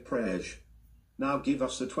Prej. Now give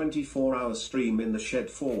us a 24-hour stream in the shed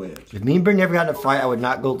forward. If me and Brittany ever got in a fight, I would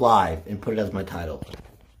not go live and put it as my title.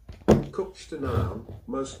 Cooked noun,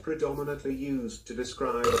 most predominantly used to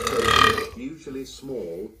describe a person, usually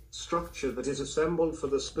small, structure that is assembled for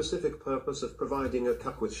the specific purpose of providing a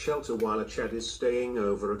cook with shelter while a Chad is staying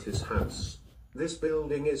over at his house. This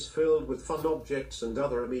building is filled with fun objects and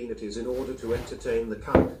other amenities in order to entertain the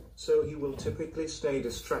cunt, so he will typically stay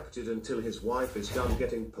distracted until his wife is done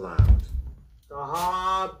getting plowed.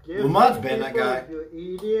 Stop giving Lamont's been that people, guy.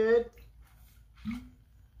 you idiot.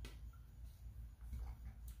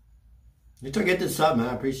 You took it to sub, man.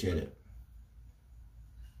 I appreciate it.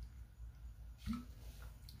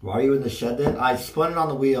 Why are you in the shed then? I spun it on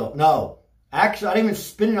the wheel. No. Actually, I didn't even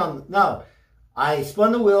spin it on... No. I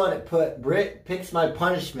spun the wheel and it put... Brit picks my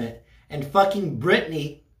punishment. And fucking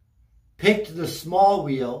Brittany picked the small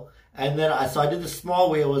wheel. And then so I did the small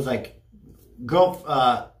wheel. It was like... Girl...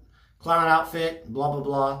 clown outfit. Blah,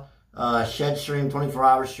 blah, blah. Shed stream.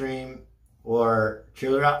 24-hour stream. Or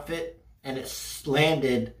cheerleader outfit. And it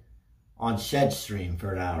landed on shed stream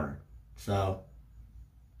for an hour. So...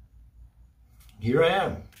 Here I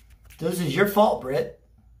am. This is your fault, Britt.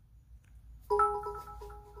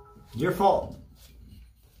 Your fault.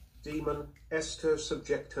 Demon, esto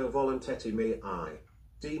subjecto voluntetti mei.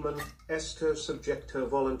 Demon, esto subjecto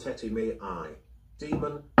voluntetti mei.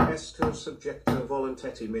 Demon, esto subjecto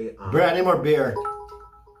voluntetti mei. Britt, I need more beer.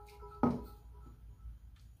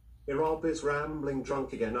 Rob is rambling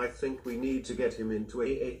drunk again. I think we need to get him into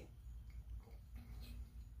AA.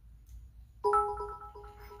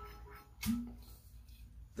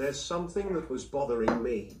 There's something that was bothering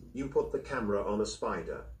me. You put the camera on a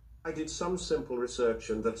spider. I did some simple research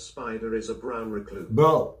and that spider is a brown recluse.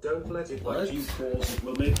 Bro. Don't let it bite you, cause it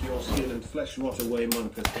will make your skin and flesh rot away.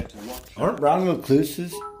 Monkas, better watch. Aren't brown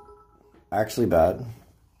recluses actually bad?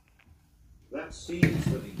 That seems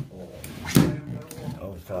for the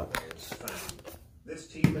Oh, fuck. This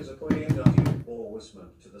team is appointed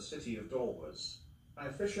endorsement to the city of Doors.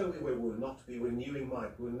 Officially, we will not be renewing my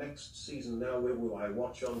pool next season. Now we will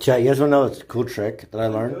watch on. Chat, you guys want to know what's a cool trick that I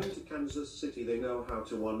learned? Going to Kansas City, they know how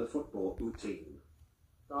to run a football team.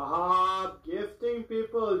 Stop gifting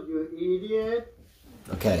people, you idiot.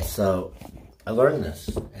 Okay, so I learned this,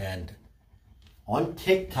 and on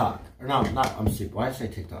TikTok, or no, not, I'm stupid. Why did I say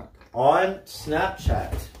TikTok? On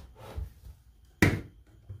Snapchat.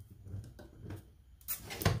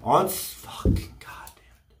 On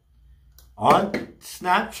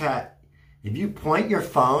Snapchat, if you point your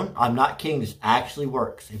phone, I'm not kidding, this actually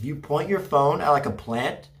works. If you point your phone at like a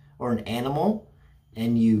plant or an animal,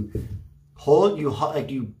 and you hold,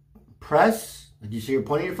 you press, so you're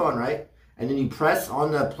pointing your phone, right? And then you press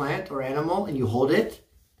on the plant or animal and you hold it,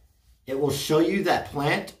 it will show you that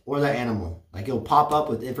plant or that animal. Like it'll pop up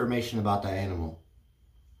with information about that animal.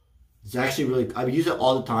 It's actually really, I use it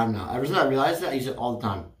all the time now. Ever since I realized that, I use it all the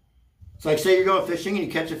time. So like say you're going fishing and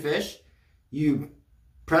you catch a fish, you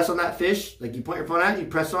press on that fish, like you point your phone at it, you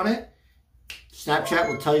press on it, Snapchat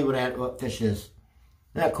will tell you what fish is. Isn't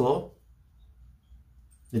that cool?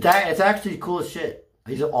 It's actually cool as shit.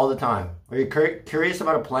 I use it all the time. Are you curious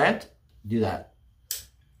about a plant? Do that.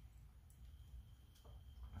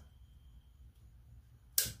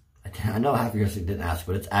 I know half of you guys didn't ask,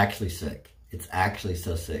 but it's actually sick. It's actually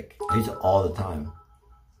so sick. I use it all the time.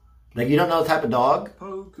 Like you don't know the type of dog?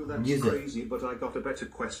 Poke, that's use crazy, it. But I got a better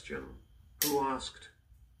question. Who asked?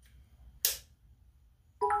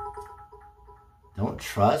 Don't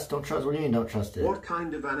trust? Don't trust? What do you mean don't trust it? What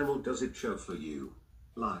kind of animal does it show for you?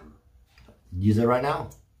 Lime. Use it right now.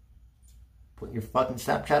 Put your fucking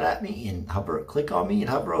Snapchat at me and hover, click on me and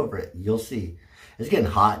hover over it. You'll see. It's getting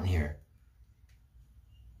hot in here.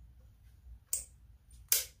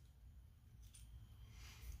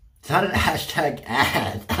 It's not an hashtag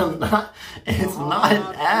ad. I'm not. It's not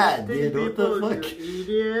an ad, dude. What the fuck? You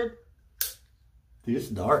idiot. Dude, it's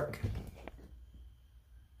dark.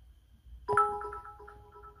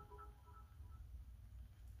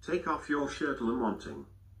 Take off your shirt, Lamonting.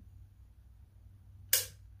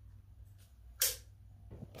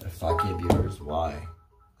 5K viewers. Why?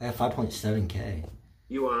 I have 5.7K.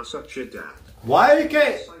 You are such a dad. Why are you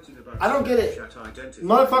gay? Excited about I don't get it. chat identity.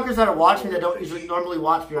 Motherfuckers that are watching me that don't usually normally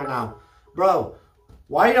watch me right now. Bro,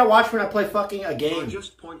 why do you not watch when I play fucking a I game?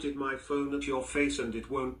 just pointed my phone at your face and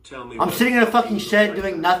it won't tell me. I'm what sitting in a fucking you shed look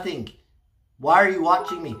doing like. nothing. Why are you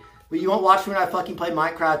watching me? But you won't watch me when I fucking play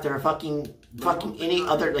Minecraft or fucking any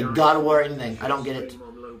other, like God of War or anything. I don't get it.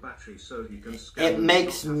 On low battery so you can scan It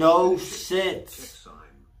makes no sense. Check sign.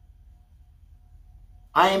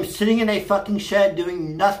 I am sitting in a fucking shed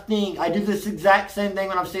doing nothing. I do this exact same thing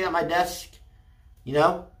when I'm sitting at my desk. You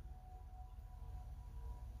know?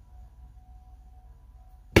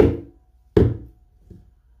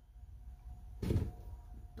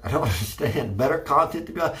 I don't understand. Better content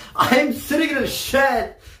to be on. I am sitting in a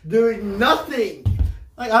shed doing nothing.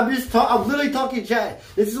 Like I'm literally talking chat.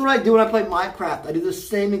 This is what I do when I play Minecraft. I do the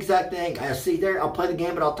same exact thing. I sit there, I'll play the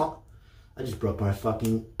game, but I'll talk. I just broke my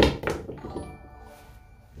fucking...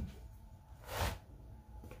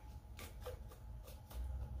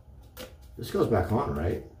 This goes back on,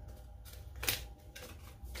 right?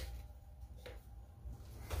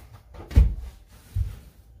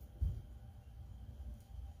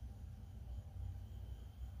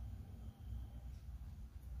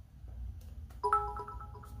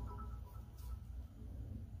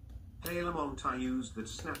 Hey Lamont, I used that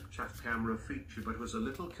Snapchat camera feature but was a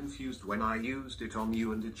little confused when I used it on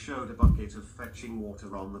you and it showed a bucket of fetching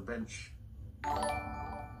water on the bench.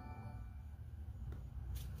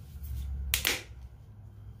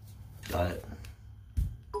 Got it.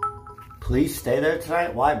 Please stay there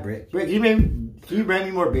tonight. Why, Britt? Britt, can you bring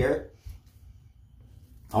me more beer?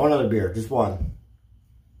 I want another beer. Just one.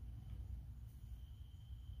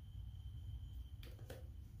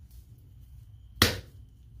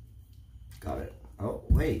 Got it. Oh,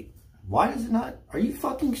 wait. Why does it not? Are you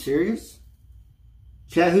fucking serious?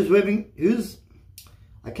 Chat, who's winning?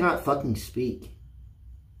 I cannot fucking speak.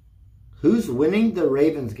 Who's winning the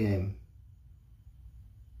Ravens game?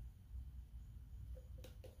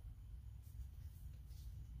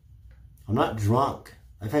 I'm not drunk.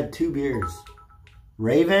 I've had 2 beers.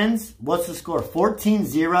 Ravens, what's the score?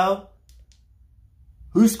 14-0?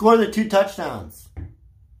 Who scored the 2 touchdowns?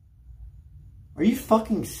 Are you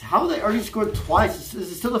fucking... How they already scored twice? This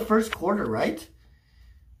is still the first quarter, right?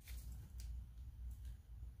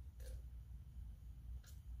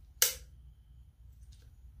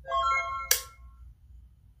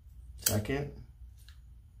 Second.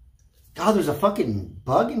 God, there's a fucking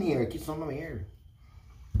bug in here. It keeps on my ear.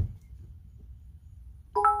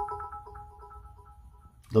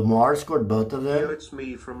 Lamar scored both of them. It's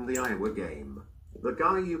me from the Iowa game. The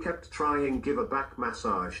guy you kept trying give a back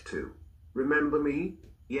massage to. Remember me?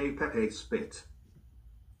 Yay Pepe spit.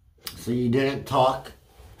 So you didn't talk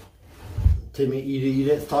to me, you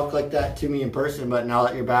didn't talk like that to me in person, but now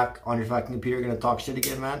that you're back on your fucking computer, you're going to talk shit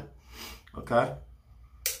again, man? Okay.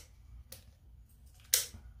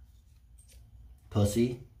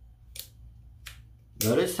 Pussy.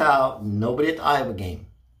 Notice how nobody at the Iowa game.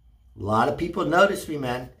 A lot of people noticed me,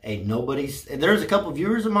 man. Ain't nobody's... And there's a couple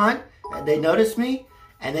viewers of mine, and they noticed me,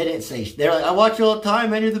 and they didn't say... They're like, I watch you all the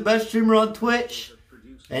time, man. You're the best streamer on Twitch.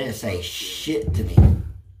 They didn't say shit to me.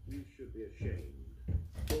 You should be ashamed.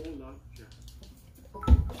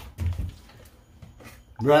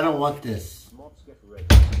 Bro, I don't want this.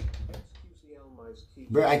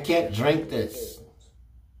 Bro, I can't drink this.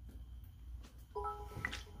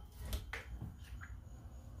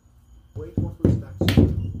 Wait, what was that?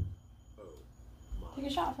 Take a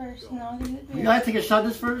shot first, and then I'll give you the beer. You gotta take a shot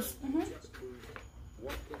this first? Mm-hmm.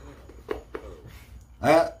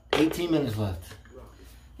 I got 18 minutes left.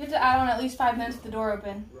 You have to add on at least 5 minutes with the door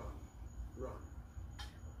open.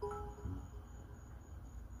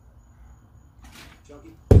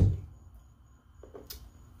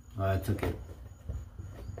 I took it.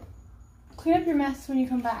 Clean up your mess when you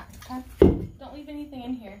come back, okay? Don't leave anything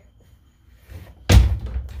in here.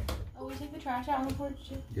 Oh, we take the trash out on the porch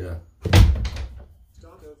too? Yeah.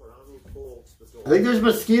 I think there's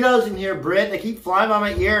mosquitoes in here, Britt. They keep flying by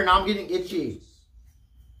my ear and now I'm getting itchy.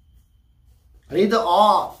 I need the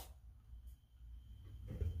off.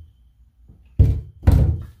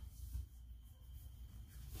 I'm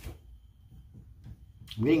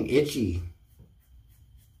getting itchy.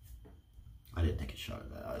 I didn't take a shot of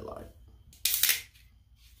that. I lied.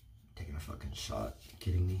 Taking a fucking shot. You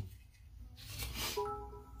kidding me?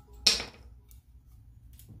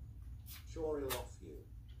 Sure, he'll off you.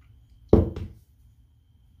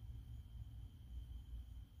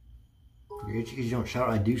 You're itchy because you don't shower?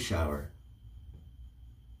 I do shower.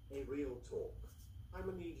 Hey, real talk.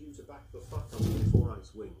 I'ma need you to back the fuck up before I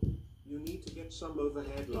swing. You need to get some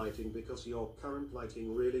overhead lighting because your current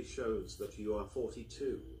lighting really shows that you are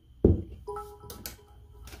 42.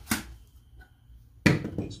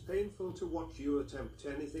 It's painful to watch you attempt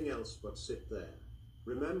anything else but sit there.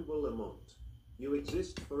 Remember, Lamont, you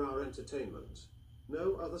exist for our entertainment.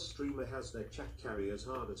 No other streamer has their chat carry as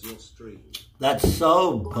hard as your stream. That's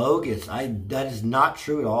so bogus. That is not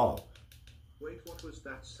true at all. Wait, what was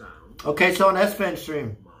that sound? Okay, so on S-Fen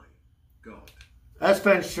stream. My God.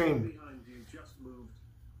 S-Fen stream. Behind you just moved.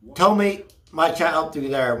 What? Tell me my chat helped you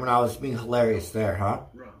there when I was being hilarious there, huh?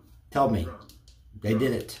 Run. Tell me. Run. They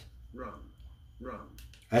did it. Run. Run.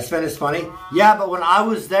 S-Fen is funny. Yeah, but when I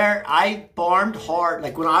was there, I farmed hard.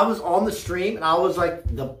 Like when I was on the stream and I was like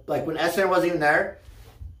when S-Fen wasn't even there,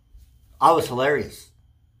 I was hilarious.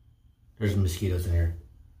 There's mosquitoes in here.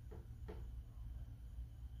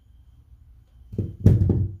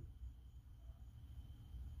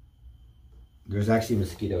 There's actually a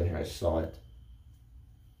mosquito in here. I saw it.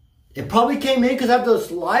 It probably came in because I have this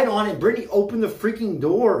light on and Brittany opened the freaking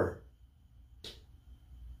door.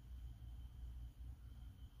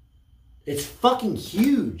 It's fucking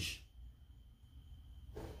huge.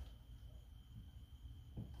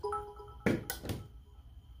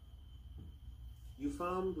 You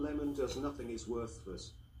found lemon does nothing is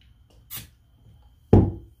worthless.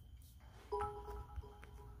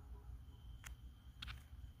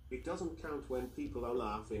 It doesn't count when people are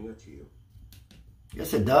laughing at you.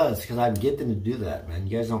 Yes, it does, because I get them to do that, man.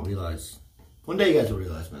 You guys don't realize. One day you guys will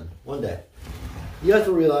realize, man. One day. You guys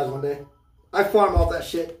will realize one day. I farm off that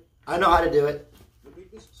shit. I know how to do it. The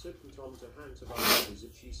biggest symptom to hantavirus is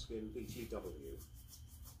itchy skin, BTW.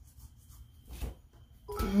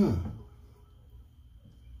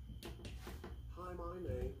 Hi, my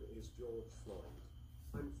name is George Floyd.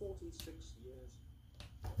 I'm 46 years.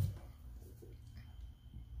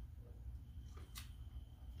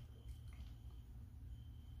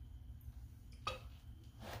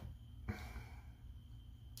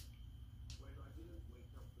 When I didn't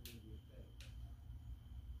wake up immediately.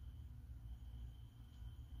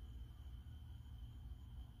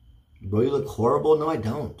 Bro, you look horrible? No, I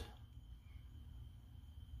don't.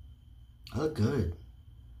 I look good.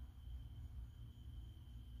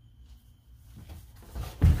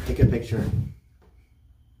 Take a picture.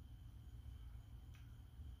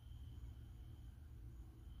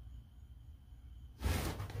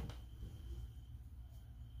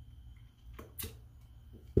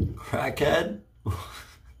 Crackhead?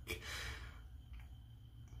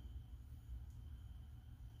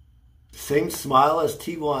 Same smile as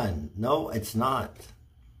T1. No, it's not.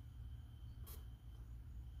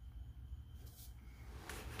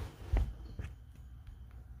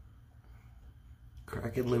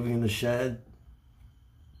 Crackhead living in the shed.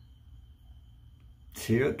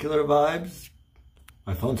 Serial killer vibes.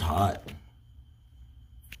 My phone's hot.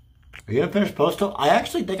 Are you gonna finish Postal? I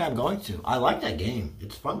actually think I'm going to. I like that game.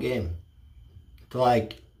 It's a fun game. To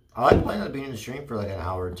like, I like playing at being in the stream for like an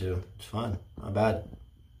hour or two. It's fun. Not bad.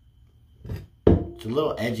 It's a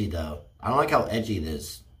little edgy though. I don't like how edgy it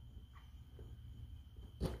is.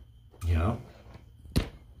 You know?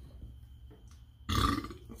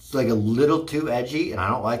 It's like a little too edgy, and I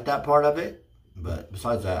don't like that part of it. But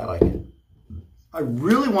besides that, I like it. I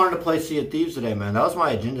really wanted to play Sea of Thieves today, man. That was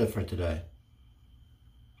my agenda for today.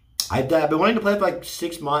 I've been wanting to play for like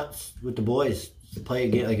 6 months with the boys. To play a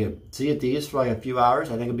game, like a Sea of Thieves for like a few hours.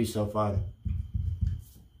 I think it'd be so fun.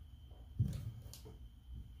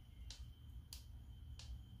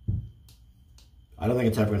 I don't think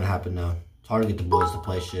it's ever going to happen now. It's hard to get the boys to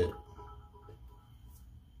play shit.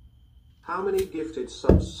 How many gifted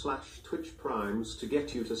subs / Twitch primes to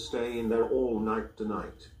get you to stay in there all night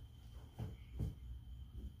tonight?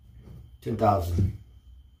 10,000.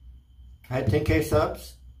 I had 10K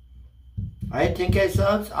subs. I had 10K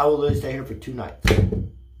subs. I will literally stay here for 2 nights.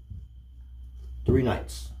 3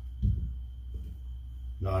 nights.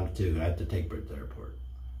 No, I'm 2. I have to take Brit to the airport.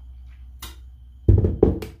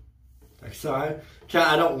 Like, sorry.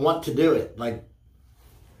 I don't want to do it. Like,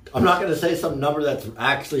 I'm not going to say some number that's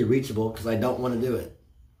actually reachable because I don't want to do it.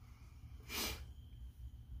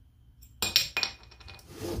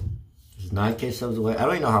 There's 9K subs away. I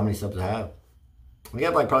don't even know how many subs I have. We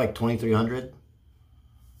have like probably like 2,300.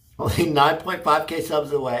 Only 9.5K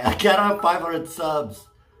subs away. I can't have 500 subs.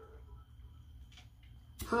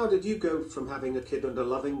 How did you go from having a kid and a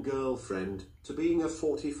loving girlfriend to being a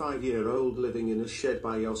 45-year-old living in a shed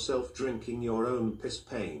by yourself drinking your own piss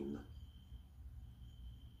pain?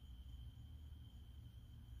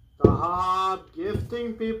 Stop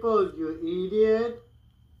gifting people, you idiot.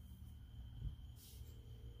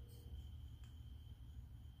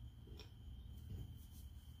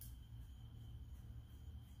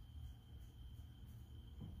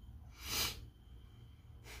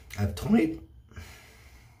 I have 20.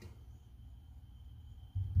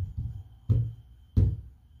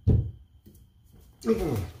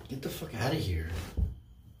 Get the fuck out of here.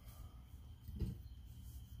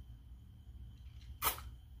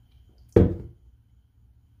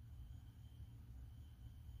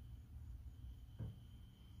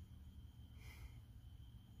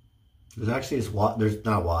 There's actually there's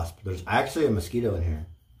not a wasp. There's actually a mosquito in here.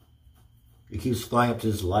 It keeps flying up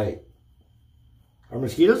to this light. Are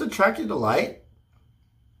mosquitoes attracted to light?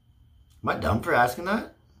 Am I dumb for asking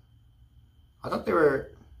that? I thought they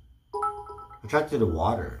were attracted to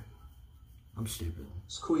water. I'm stupid.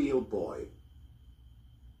 Squeal boy.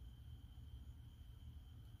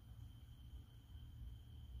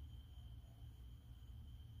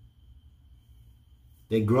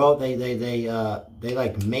 They grow, they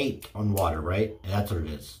like mate on water, right? And that's what it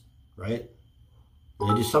is, right?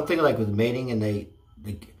 They do something like with mating and they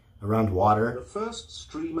around water. The first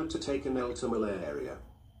streamer to take an Elta malaria.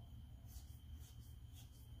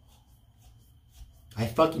 I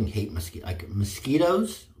fucking hate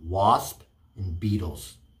mosquitoes, wasp, and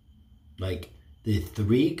beetles. Like, the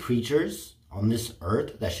 3 creatures on this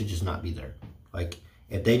earth that should just not be there. Like,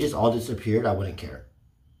 if they just all disappeared, I wouldn't care.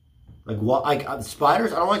 Like, what? Like,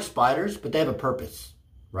 spiders, I don't like spiders, but they have a purpose,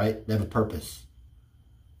 right? They have a purpose.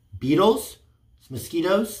 Beetles,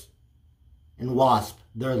 mosquitoes, and wasp.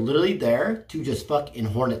 They're literally there to just fuck, in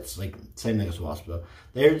hornets, like, same thing as wasp, though.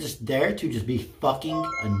 They're just there to just be fucking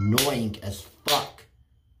annoying as fuck.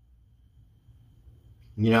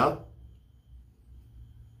 You know?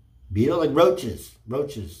 Beetle, like roaches.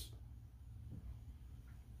 Roaches.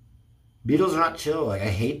 Beetles are not chill. Like, I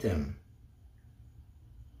hate them.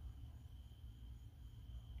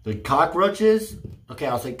 The cockroaches. Okay,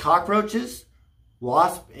 I'll say cockroaches,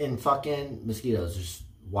 wasp, and fucking mosquitoes. Just,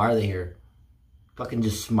 why are they here? Fucking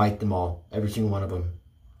just smite them all. Every single one of them.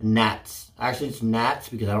 And gnats. Actually, it's gnats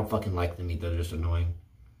because I don't fucking like them either. They're just annoying.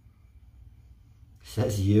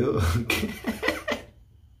 Says you? Okay.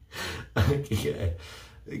 Okay.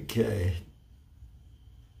 Okay.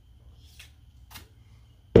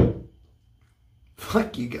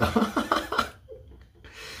 Fuck you guys.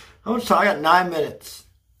 How much time? I got 9 minutes.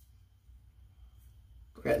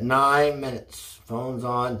 I got 9 minutes. Phone's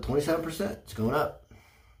on 27%. It's going up.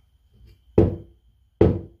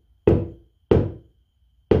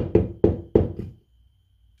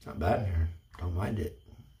 It's not bad in here. Don't mind it.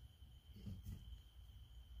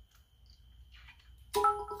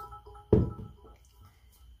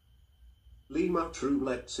 Lima True,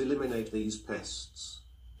 let's eliminate these pests.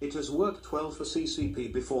 It has worked well for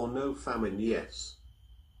CCP before, no famine, yes.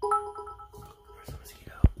 Where's the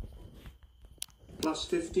mosquito? Plus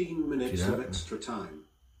 15 minutes of extra time.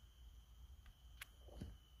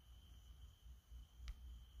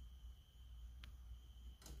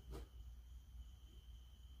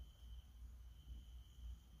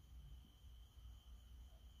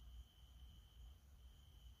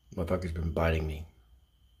 Motherfucker's been biting me.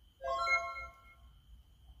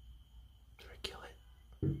 Should I kill it?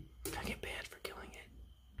 Can I get banned for killing it?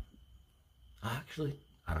 Actually,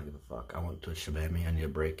 I don't give a fuck. I want Twitch to ban me. I need a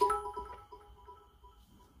break.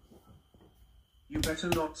 You better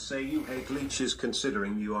not say you hate leeches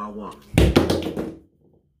considering you are one.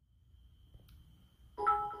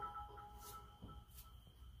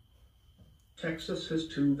 Texas has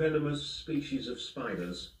 2 venomous species of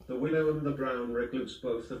spiders. The willow and the brown recluse.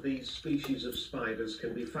 Both of these species of spiders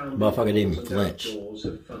can be found Motherfucker didn't and flinch. outdoors,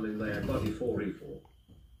 have fun in their body for evil.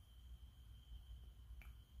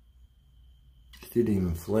 Didn't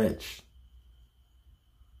even flinch.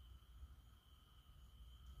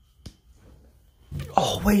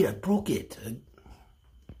 Oh wait, I broke it.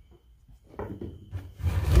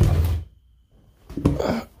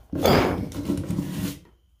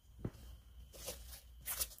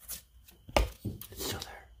 It's still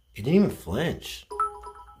there. It didn't even flinch.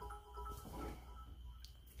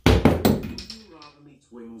 Would you rather meet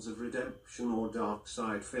Wings of Redemption or Dark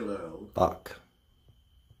Side Phil Earl? Fuck.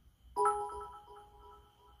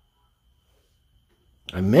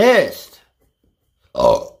 I missed.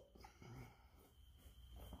 Oh.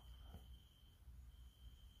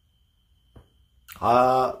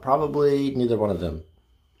 Probably neither one of them.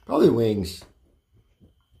 Probably Wings.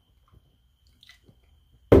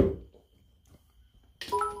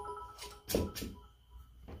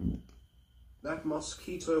 That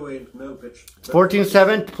mosquito ain't no bitch.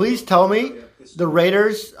 14-7. Please tell me the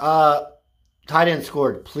Raiders tight end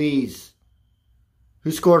scored. Please.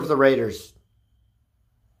 Who scored for the Raiders?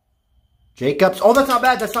 Jacobs. Oh, that's not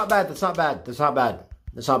bad. That's not bad. That's not bad. That's not bad.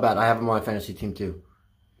 That's not bad. I have him on my fantasy team too.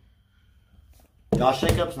 Josh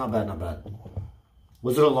Jacobs. Not bad. Not bad.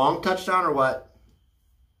 Was it a long touchdown or what?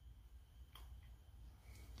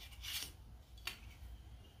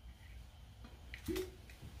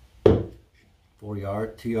 $4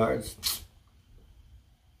 yards, 2 yards.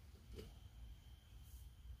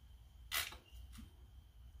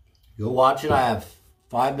 Go watch it. I have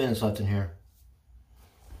 5 minutes left in here.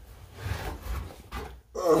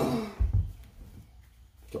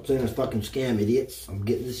 Stop saying it's fucking scam, idiots. I'm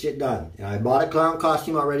getting this shit done. And I bought a clown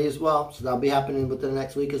costume already as well, so that'll be happening within the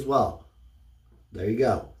next week as well. There you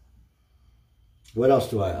go. What else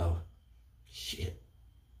do I owe? Shit.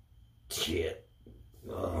 Shit.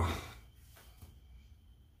 Ugh.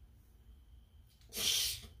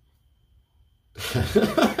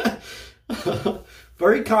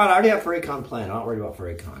 FurryCon, I already have FurryCon planned. I'm not worried about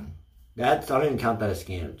FurryCon. I don't even count that as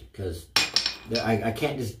scammed because I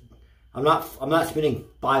can't just. I'm not spending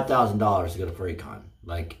 $5,000 to go to FurryCon.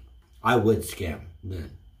 Like I would scam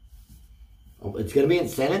then. It's gonna be in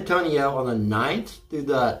San Antonio on the 9th through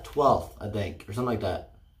the 12th, I think, or something like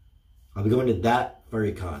that. I'll be going to that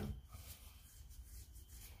FurryCon.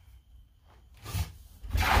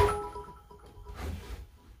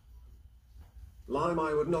 Lime,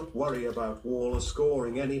 I would not worry about Waller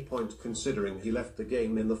scoring any point considering he left the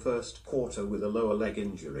game in the first quarter with a lower leg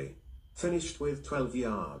injury. Finished with 12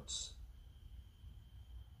 yards.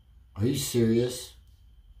 Are you serious?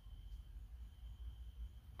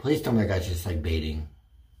 Please tell me that guy's just like baiting.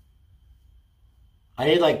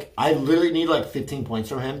 I literally need like 15 points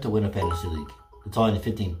from him to win a fantasy league. That's all I need,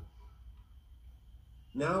 15.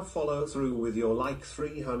 Now follow through with your like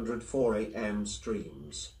 300 4 AM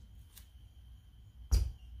streams.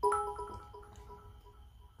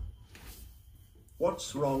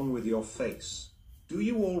 What's wrong with your face? Do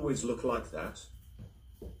you always look like that?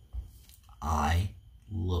 I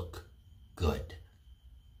look good,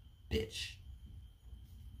 bitch.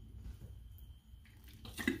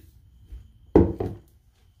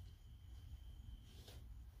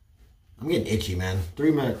 I'm getting itchy, man.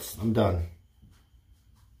 3 minutes. I'm done.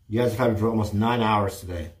 You guys have had me for almost 9 hours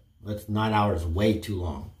today. That's 9 hours way too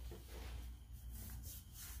long.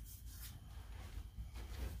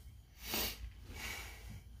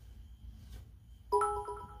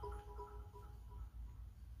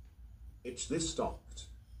 It's this stopped.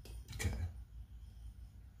 Okay.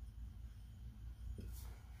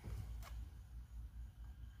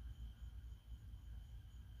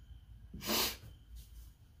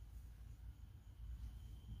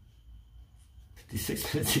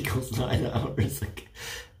 "56 minutes equals 9 hours. Like,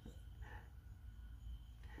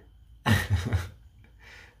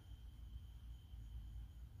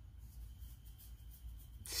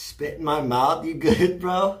 spit in my mouth, you good,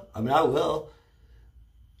 bro? I mean, I will.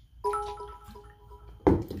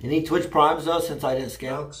 Any Twitch Primes, though, since I didn't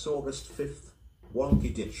scam? Alex, August 5th.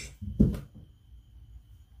 Wonky ditch.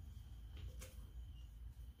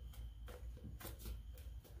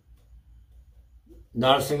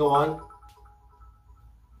 Not a single one?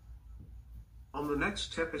 On the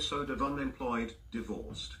next episode of Unemployed,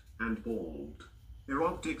 Divorced, and Bald,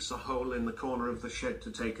 Irod digs a hole in the corner of the shed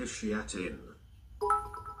to take a shit in.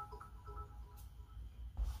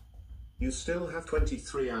 You still have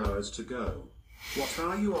 23 hours to go. What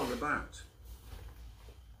are you on about?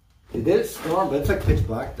 It did storm, but it's like pitch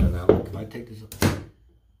black though now. Like, if I take this up,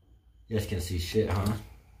 you guys can't see shit, huh?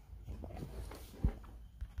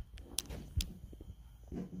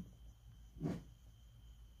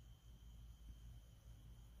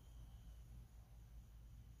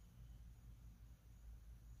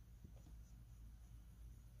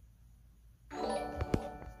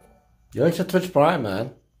 Yo, it's a Twitch Prime,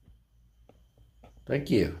 man. Thank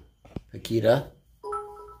you, Akita.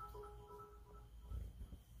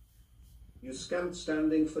 You scammed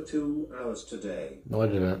standing for 2 hours today. No, I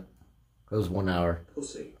didn't. It was 1 hour.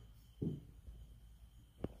 Pussy.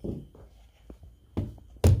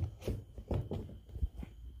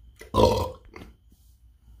 Oh.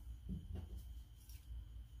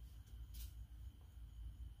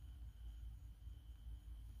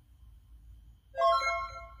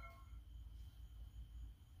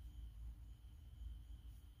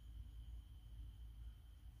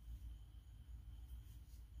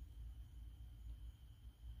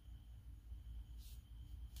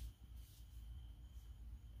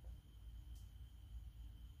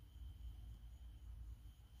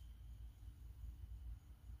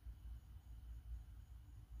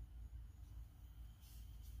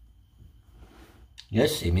 You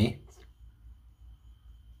guys see me?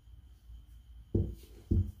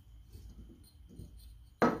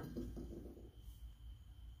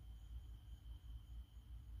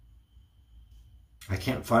 I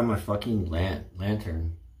can't find my fucking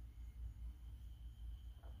lantern.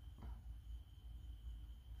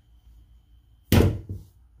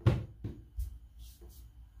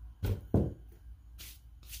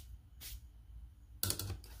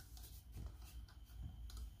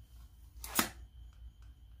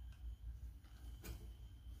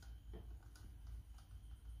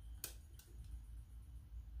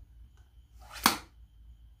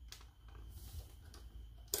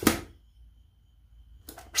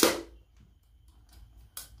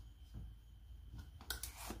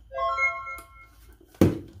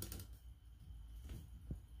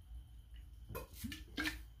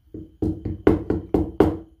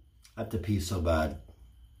 I have to pee so bad.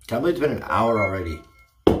 Can't believe it's been an hour already.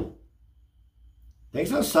 Thanks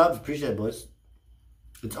for the subs. Appreciate it, boys.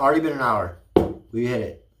 It's already been an hour. We hit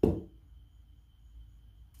it.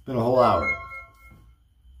 It's been a whole hour.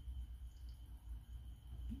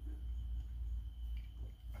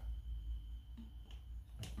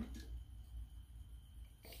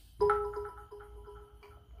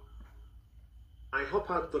 I hop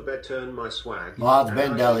out the bed, turn my swag. Mods, and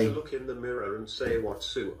Ben I Deli. look in the mirror and say,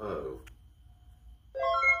 "What's oh?"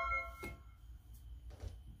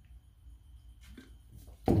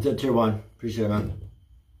 It's at tier 1. Appreciate it, man.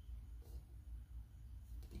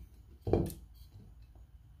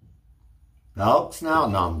 Alex now?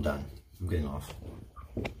 No, I'm done. I'm getting off.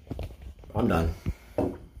 I'm done.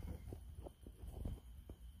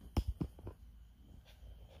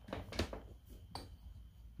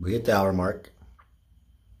 We hit the hour mark.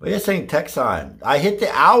 What are you saying text on? I hit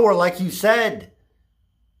the hour like you said.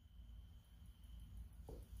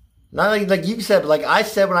 Not like you said, but like I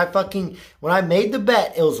said when I made the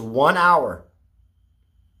bet, it was 1 hour.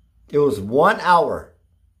 It was 1 hour.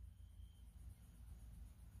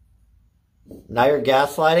 Now you're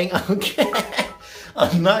gaslighting? Okay.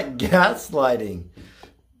 I'm not gaslighting.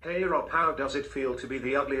 Hey Rob, how does it feel to be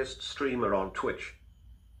the ugliest streamer on Twitch?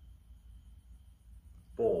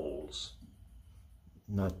 Balls.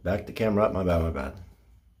 Not back the camera up. My bad.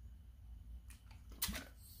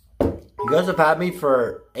 You guys have had me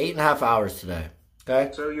for 8.5 hours today.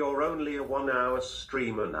 Okay? So you're only a 1 hour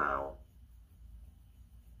streamer now.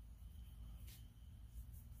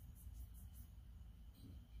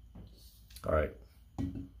 Alright.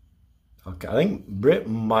 Okay, I think Brit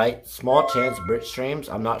might, small chance Brit streams.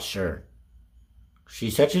 I'm not sure. She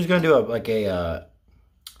said she was going to do I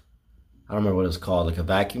don't remember what it's called, like a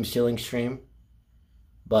vacuum sealing stream.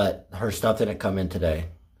 But her stuff didn't come in today.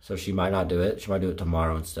 So she might not do it. She might do it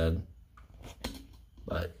tomorrow instead.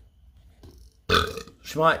 But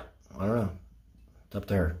she might. I don't know. It's up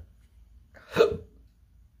to her.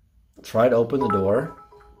 Try to open the door.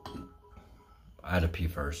 I had to pee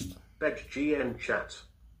first. Bet GN chat.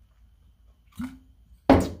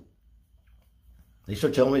 Thanks for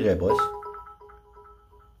chilling me today, boys.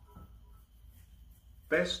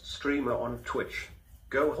 Best streamer on Twitch.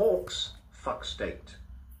 Go Hawks. Fuck state.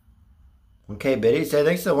 1K biddies. Say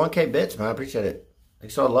thanks to the 1K bits, man. I appreciate it.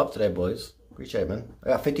 Thanks for all the love today, boys. Appreciate it, man. I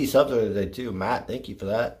got 50 subs today, too. Matt, thank you for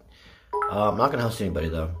that. I'm not going to host anybody,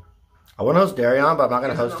 though. I want to host Darion, but I'm not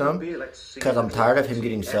going to host him because I'm tired of him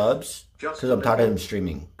getting subs. Because I'm tired of him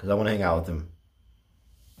streaming. Because I want to hang out with him.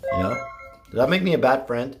 You know? Does that make me a bad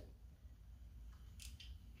friend?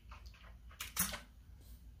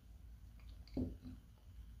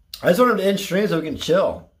 I just want him to end stream so we can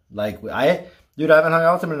chill. Like, dude, I haven't hung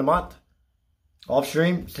out with him in a month. Off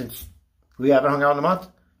stream since we haven't hung out in a month.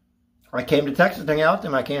 I came to Texas to hang out with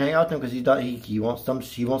him. I can't hang out with him because he won't stop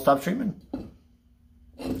streaming.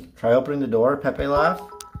 Try opening the door. Pepe laugh.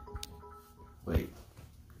 Wait.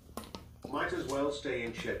 Might as well stay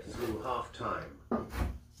in shit through half time.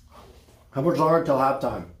 How much longer till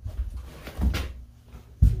halftime?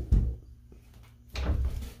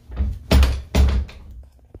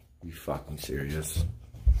 You fucking serious?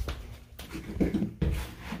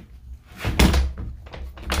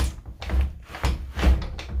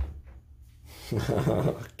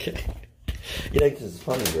 Okay. You think this is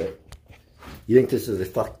funny, right? You think this is a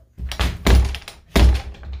fuck?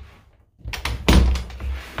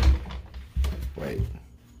 Wait.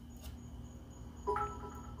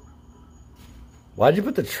 Why'd you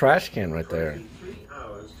put the trash can right there? 3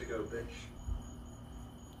 hours to go, bitch.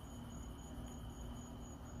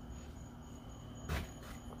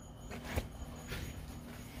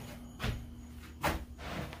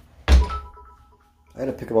 I had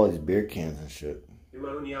to pick up all these beer cans and shit.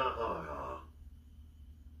 Pneumonia, ha ha.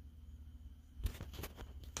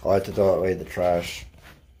 Oh, I have to throw away the trash.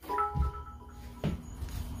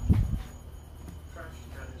 Trash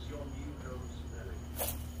can is your new home smelling.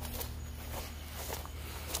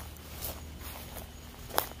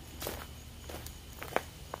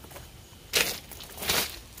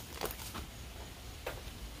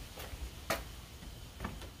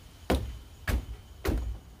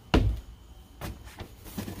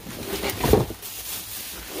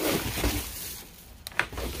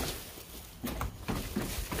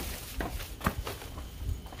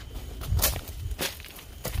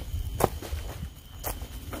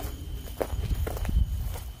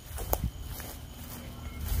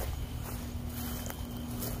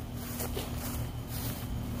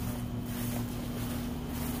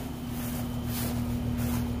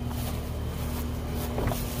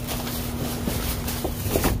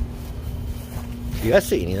 You guys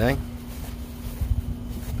see anything?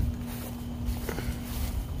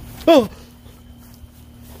 Oh!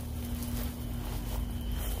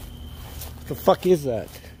 The fuck is that?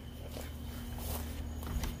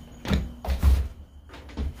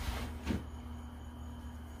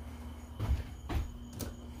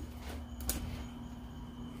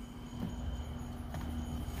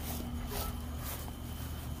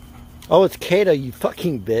 Oh, it's Kata, you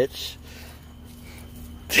fucking bitch.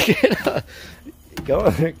 Kata. Go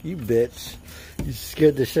on, you bitch. You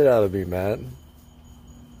scared the shit out of me, man.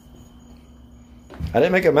 I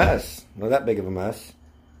didn't make a mess. Not that big of a mess.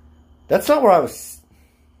 That's not where I was.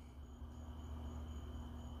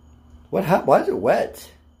 What happened? Why is it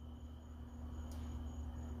wet?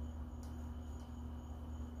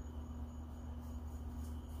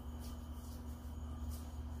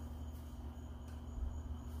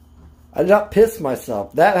 I did not piss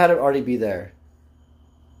myself. That had to already be there.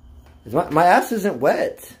 My ass isn't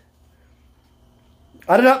wet.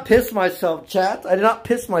 I did not piss myself, chat. I did not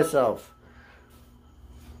piss myself.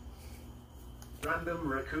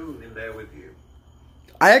 Random raccoon in there with you.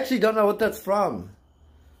 I actually don't know what that's from.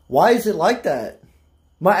 Why is it like that?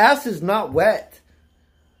 My ass is not wet.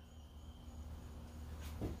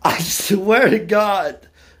 I swear to God.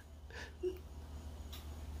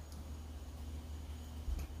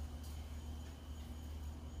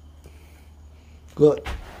 Look.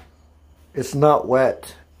 It's not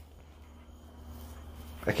wet.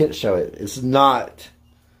 I can't show it. It's not.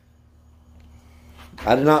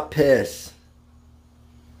 I did not piss.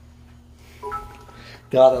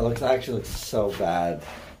 God, it actually looks so bad.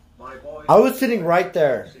 I was sitting right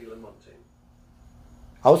there.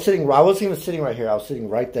 I wasn't even sitting right here. I was sitting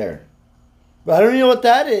right there. But I don't even know what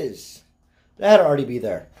that is. That had to already be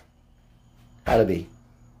there. Had to be.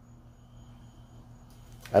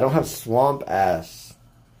 I don't have swamp ass.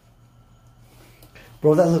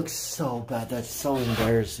 Bro, that looks so bad. That's so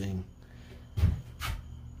embarrassing.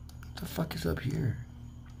 What the fuck is up here?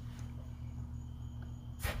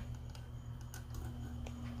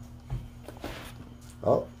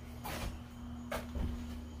 Oh.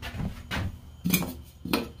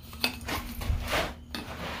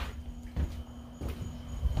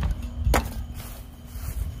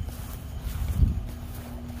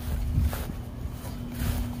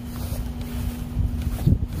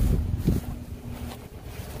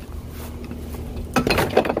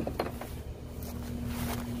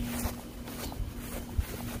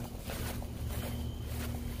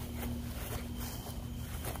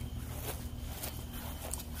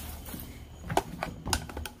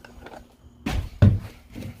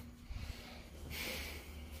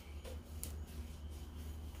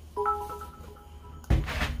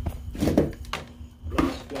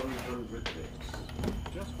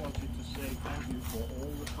 Just wanted to say thank you for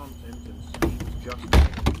all the content and streams. Just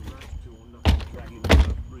congrats to nothing dragging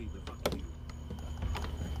free the fuck you.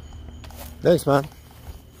 Thanks, man.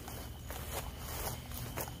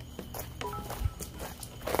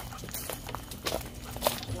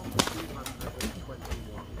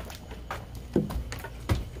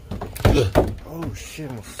 Oh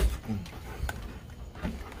shit.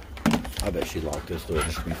 I bet she locked this door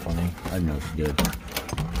just to be funny. I know she did.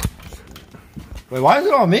 Wait, why is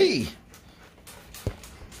it on me?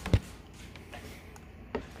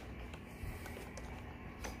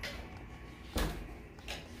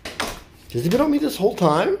 Has it been on me this whole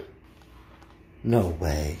time? No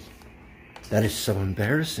way. That is so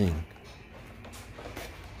embarrassing.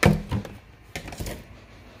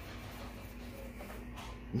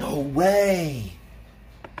 No way.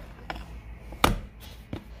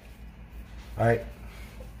 Alright.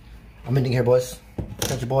 I'm ending here, boys.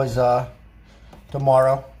 Catch you boys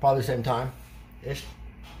tomorrow. Probably same time. Ish.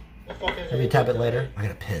 Maybe a tad bit later. I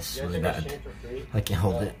gotta piss really bad. I can't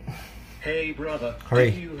hold it. Hey brother,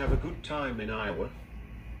 Hurry. did you have a good time in Iowa?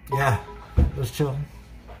 Yeah. It was chill.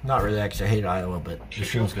 Not really, actually. I hated Iowa, but the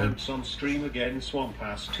stream was good. On stream again, Swamp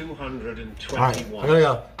Pass 221. Alright, I gotta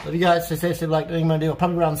go. Love you guys. Stay safe, stay like doing my deal.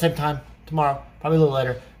 Probably around the same time tomorrow. Probably a little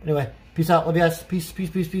later. Anyway, peace out. Love you guys. Peace,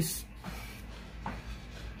 peace, peace, peace.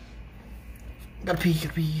 Gotta pee, gotta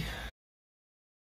pee.